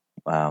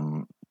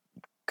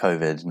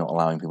 COVID not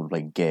allowing people to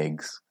play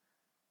gigs,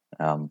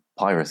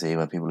 piracy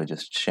where people are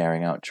just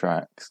sharing out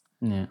tracks.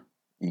 Yeah.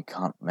 You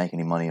can't make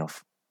any money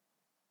off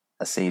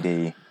a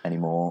CD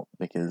anymore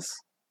because,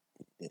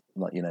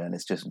 and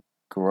it's just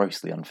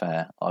grossly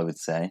unfair, I would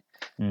say,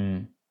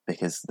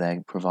 because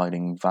they're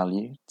providing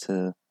value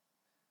to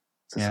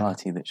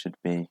society that should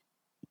be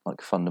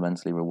like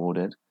fundamentally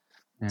rewarded.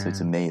 So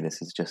to me,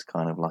 this is just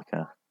kind of like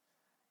a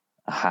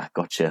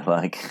gotcha.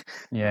 Like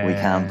we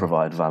can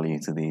provide value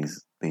to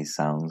these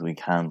sounds. We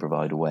can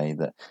provide a way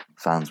that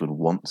fans would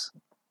want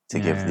to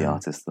give the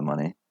artist the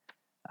money,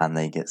 and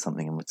they get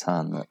something in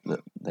return that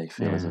they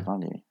feel is a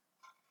value.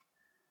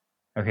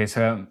 Okay,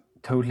 so I'm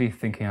totally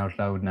thinking out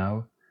loud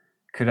now.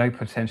 Could I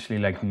potentially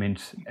like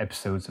mint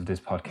episodes of this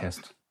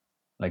podcast?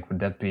 Like, would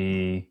that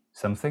be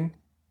something?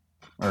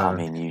 Or, I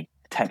mean, you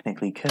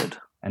technically could.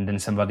 And then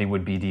somebody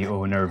would be the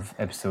owner of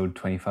episode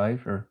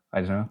 25, or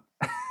I don't know.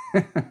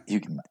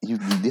 you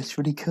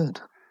literally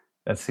could.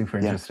 That's super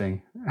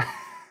interesting.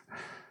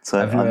 So,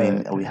 I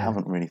mean, we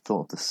haven't really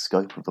thought of the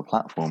scope of the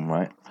platform,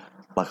 right?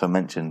 Like I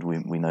mentioned,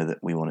 we know that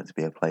we want it to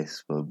be a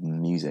place for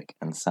music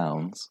and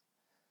sounds.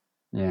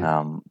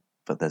 Yeah.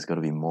 But there's got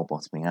to be more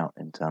bottoming out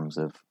in terms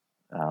of,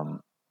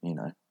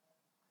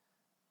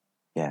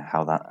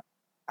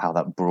 how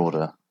that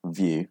broader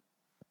view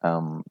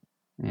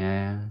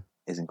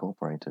is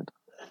incorporated.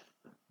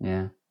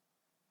 Yeah.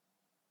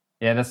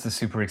 Yeah, that's the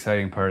super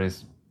exciting part,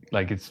 is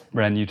like it's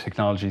brand new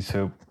technology,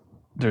 so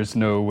there's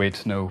no way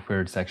to know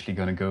where it's actually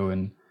going to go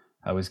and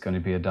how it's going to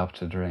be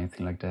adopted or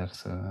anything like that.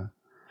 So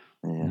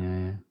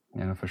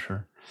no, for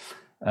sure.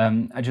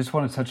 I just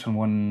want to touch on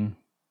one,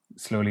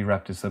 slowly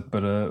wrap this up,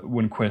 but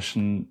one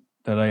question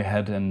that I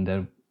had and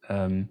that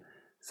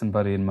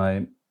somebody in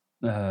my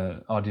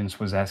audience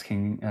was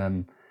asking,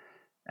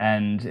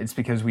 and it's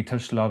because we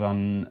touched a lot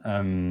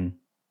on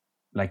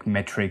like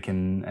Metric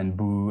and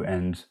Boo,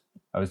 and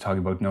I was talking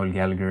about Noel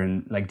Gallagher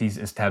and like these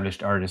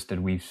established artists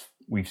that we've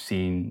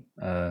seen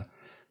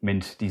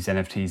mint these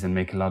NFTs and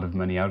make a lot of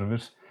money out of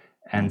it.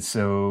 And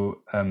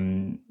so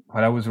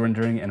what I was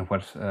wondering, and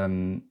what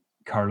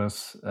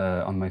Carlos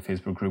on my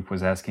Facebook group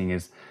was asking,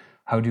 is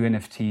how do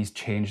NFTs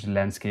change the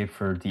landscape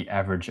for the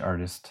average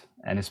artist,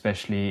 and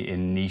especially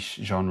in niche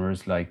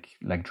genres like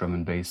drum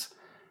and bass?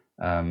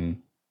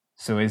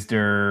 So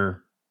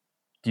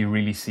do you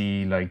really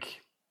see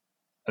like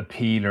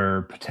appeal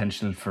or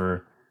potential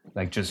for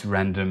like just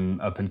random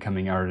up and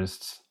coming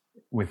artists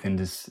within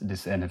this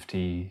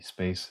NFT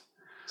space?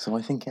 So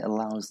I think it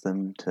allows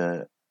them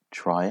to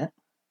try it.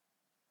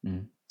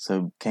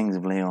 So Kings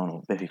of Leon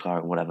or Biffy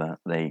Clyro, whatever,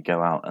 they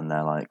go out and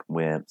they're like,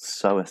 we're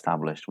so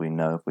established, we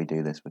know if we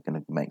do this, we're going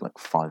to make like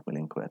 5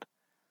 million quid.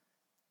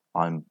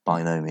 I'm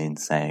by no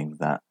means saying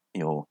that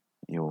your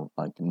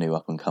like new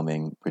up and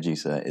coming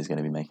producer is going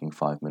to be making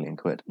 5 million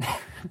quid,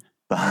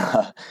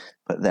 but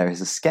there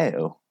is a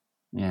scale.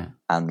 Yeah.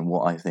 And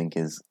what I think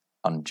is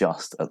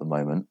unjust at the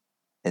moment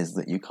is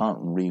that you can't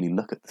really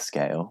look at the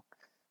scale,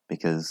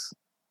 because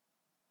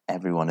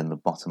everyone in the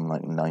bottom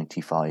like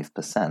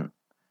 95%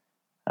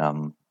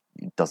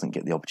 doesn't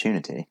get the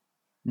opportunity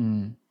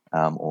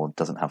or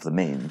doesn't have the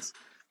means.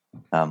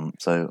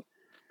 So,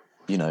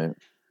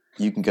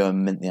 you can go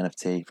and mint the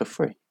NFT for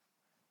free.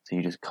 So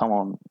you just come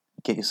on,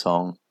 get your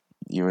song,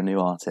 you're a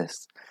new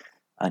artist,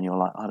 and you're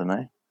like, I don't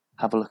know,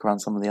 have a look around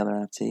some of the other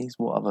NFTs.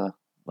 What other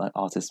like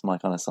artists my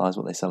kind of size,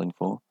 what they're selling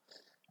for?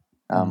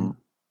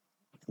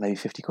 Maybe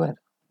 50 quid.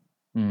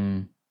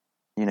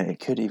 It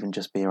could even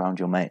just be around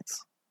your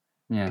mates.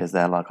 Yeah. Because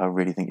they're like, I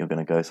really think you're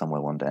going to go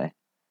somewhere one day.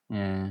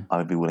 Yeah. I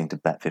would be willing to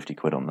bet 50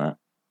 quid on that.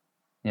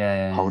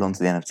 Yeah. Hold on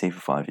to the NFT for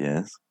 5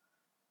 years,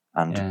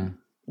 and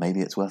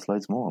maybe it's worth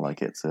loads more.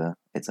 Like it's an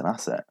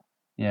asset.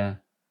 Yeah.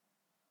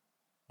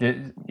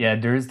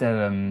 There is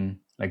that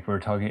like we're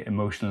talking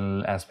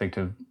emotional aspect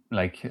of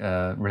like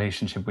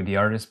relationship with the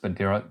artist, but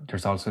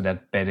there's also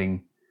that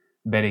betting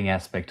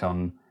aspect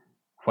on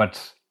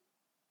what,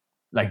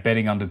 like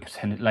betting on the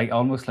potential, like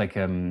almost like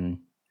a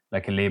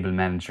label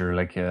manager,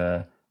 like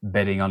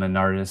betting on an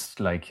artist,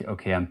 like,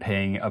 okay, I'm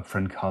paying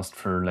upfront cost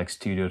for like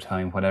studio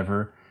time,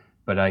 whatever,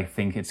 but I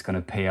think it's going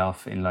to pay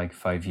off in like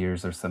 5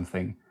 years or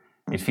something.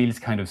 It feels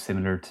kind of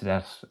similar to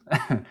that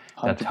that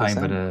 100%. time,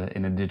 but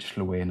in a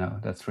digital way now.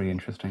 That's really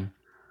interesting.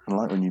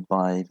 Like when you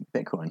buy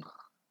Bitcoin.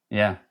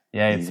 Yeah.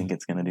 You think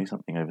it's going to do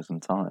something over some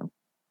time.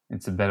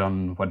 It's a bet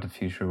on what the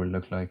future will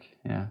look like.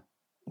 Yeah.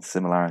 The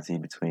similarity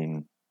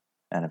between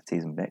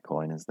NFTs and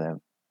Bitcoin is their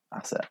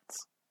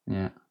assets.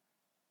 Yeah.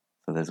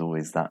 So there's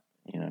always that,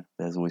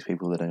 there's always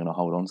people that are going to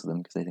hold on to them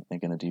because they think they're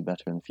going to do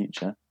better in the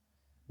future.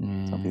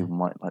 Some people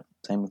might, like,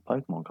 same with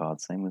Pokemon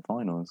cards, same with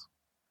vinyls.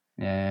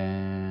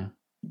 Yeah.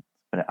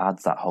 But it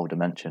adds that whole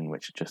dimension,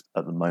 which just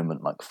at the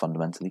moment, like,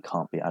 fundamentally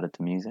can't be added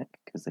to music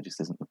because there just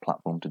isn't the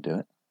platform to do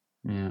it.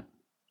 Yeah.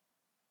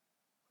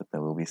 But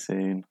there will be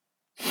soon.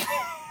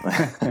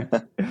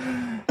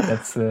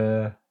 That's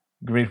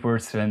great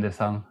words to end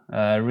this on.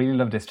 I really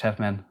love this chat,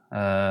 man.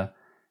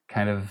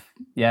 Kind of,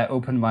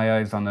 opened my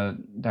eyes on a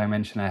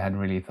dimension I hadn't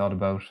really thought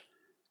about,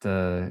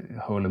 the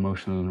whole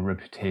emotional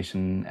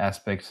reputation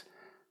aspect.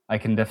 I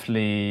can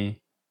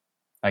definitely,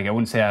 like, I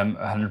wouldn't say I'm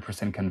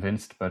 100%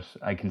 convinced, but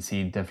I can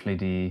see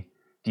definitely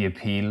the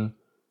appeal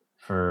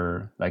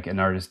for like an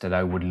artist that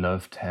I would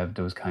love to have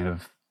those kind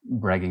of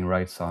bragging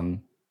rights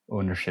on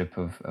ownership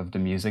of the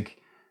music.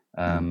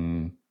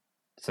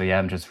 So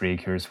I'm just really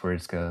curious how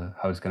it's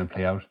going to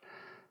play out.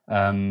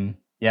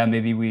 yeah,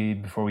 maybe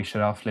before we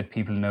shut off, let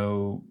people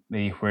know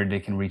maybe where they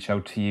can reach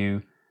out to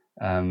you,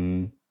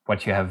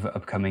 what you have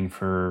upcoming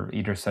for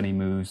either Sunny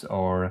Moves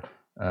or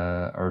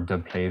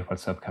Dubplate,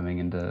 what's upcoming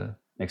in the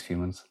next few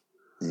months.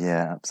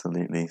 Yeah,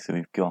 absolutely. So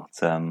we've got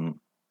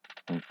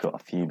a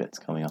few bits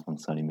coming up on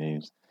Sunny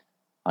Moves.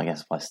 I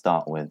guess if I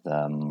start with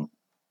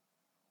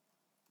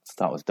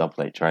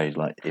Dubplate Trade,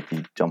 like if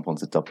you jump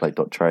onto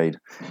dubplate.trade,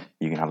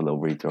 you can have a little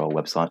read through our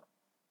website.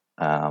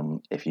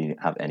 If you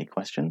have any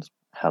questions,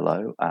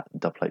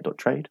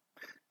 hello@dubplate.trade.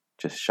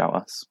 Just shout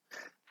us.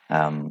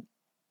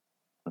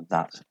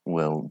 That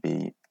will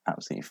be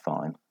absolutely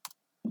fine.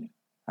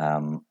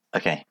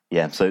 Okay,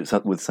 yeah. So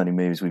with Sunny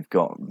Moves, we've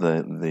got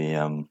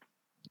the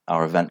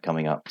our event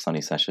coming up,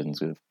 Sunny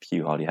Sessions, with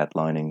Hugh Hardy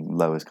headlining.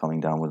 Loa's coming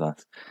down with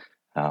us.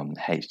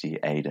 HG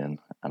Aiden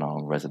and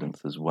our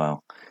residents as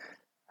well.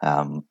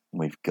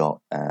 We've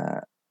got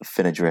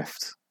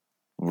Finadrift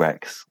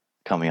Rex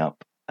coming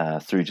up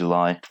through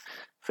July.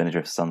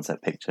 Finadrift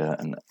Sunset Picture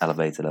and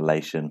Elevated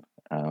Elation.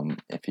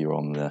 If you're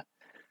on the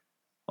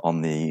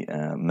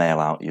mail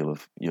out, you'll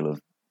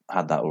have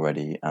had that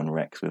already. And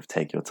Rex with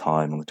Take Your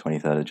Time on the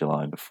 23rd of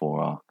July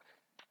before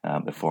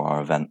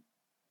our event.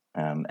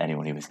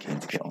 Anyone who was keen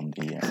to get on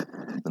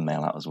the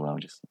mail out as well,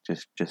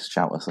 just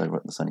shout us over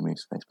at the Sunny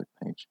Moves Facebook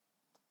page.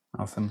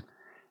 Awesome.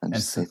 And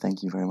just say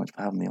thank you very much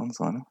for having me on,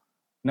 Simon.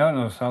 No,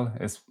 not at all.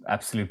 It's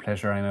absolute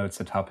pleasure. I know it's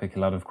a topic a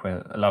lot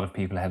of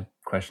people had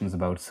questions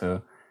about,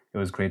 so it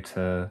was great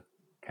to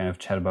kind of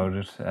chat about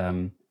it.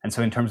 And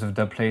so, in terms of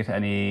Dubplate,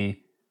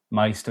 any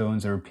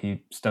milestones or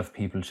stuff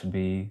people should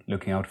be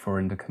looking out for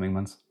in the coming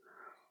months?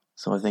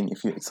 So I think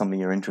if it's something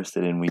you're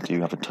interested in, we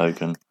do have a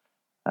token.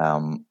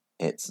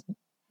 It's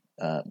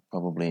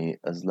probably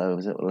as low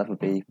as it will ever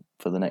be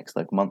for the next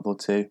month or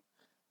two.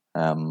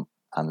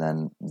 And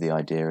then the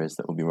idea is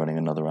that we'll be running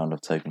another round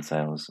of token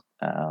sales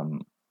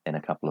in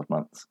a couple of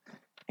months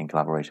in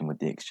collaboration with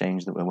the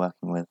exchange that we're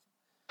working with.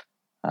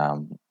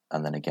 And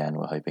then again,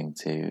 we're hoping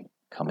to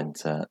come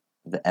into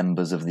the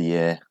embers of the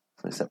year,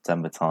 so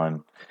September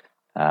time,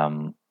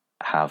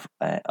 have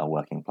a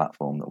working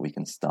platform that we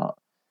can start,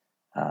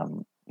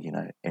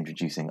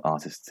 introducing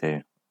artists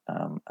to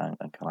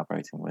and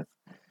collaborating with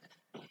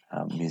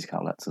music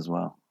outlets as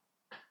well.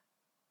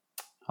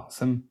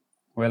 Awesome.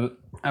 Well,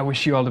 I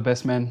wish you all the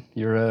best, man.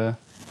 You're a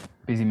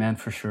busy man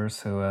for sure,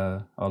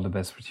 so all the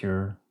best with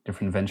your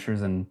different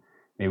ventures, and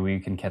maybe we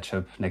can catch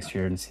up next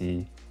year and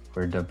see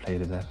where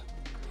Dubplate is at.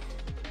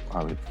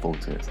 I look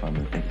forward to it,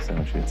 Simon. Thank you so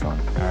much for your time.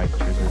 All right,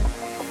 cheers,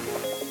 man.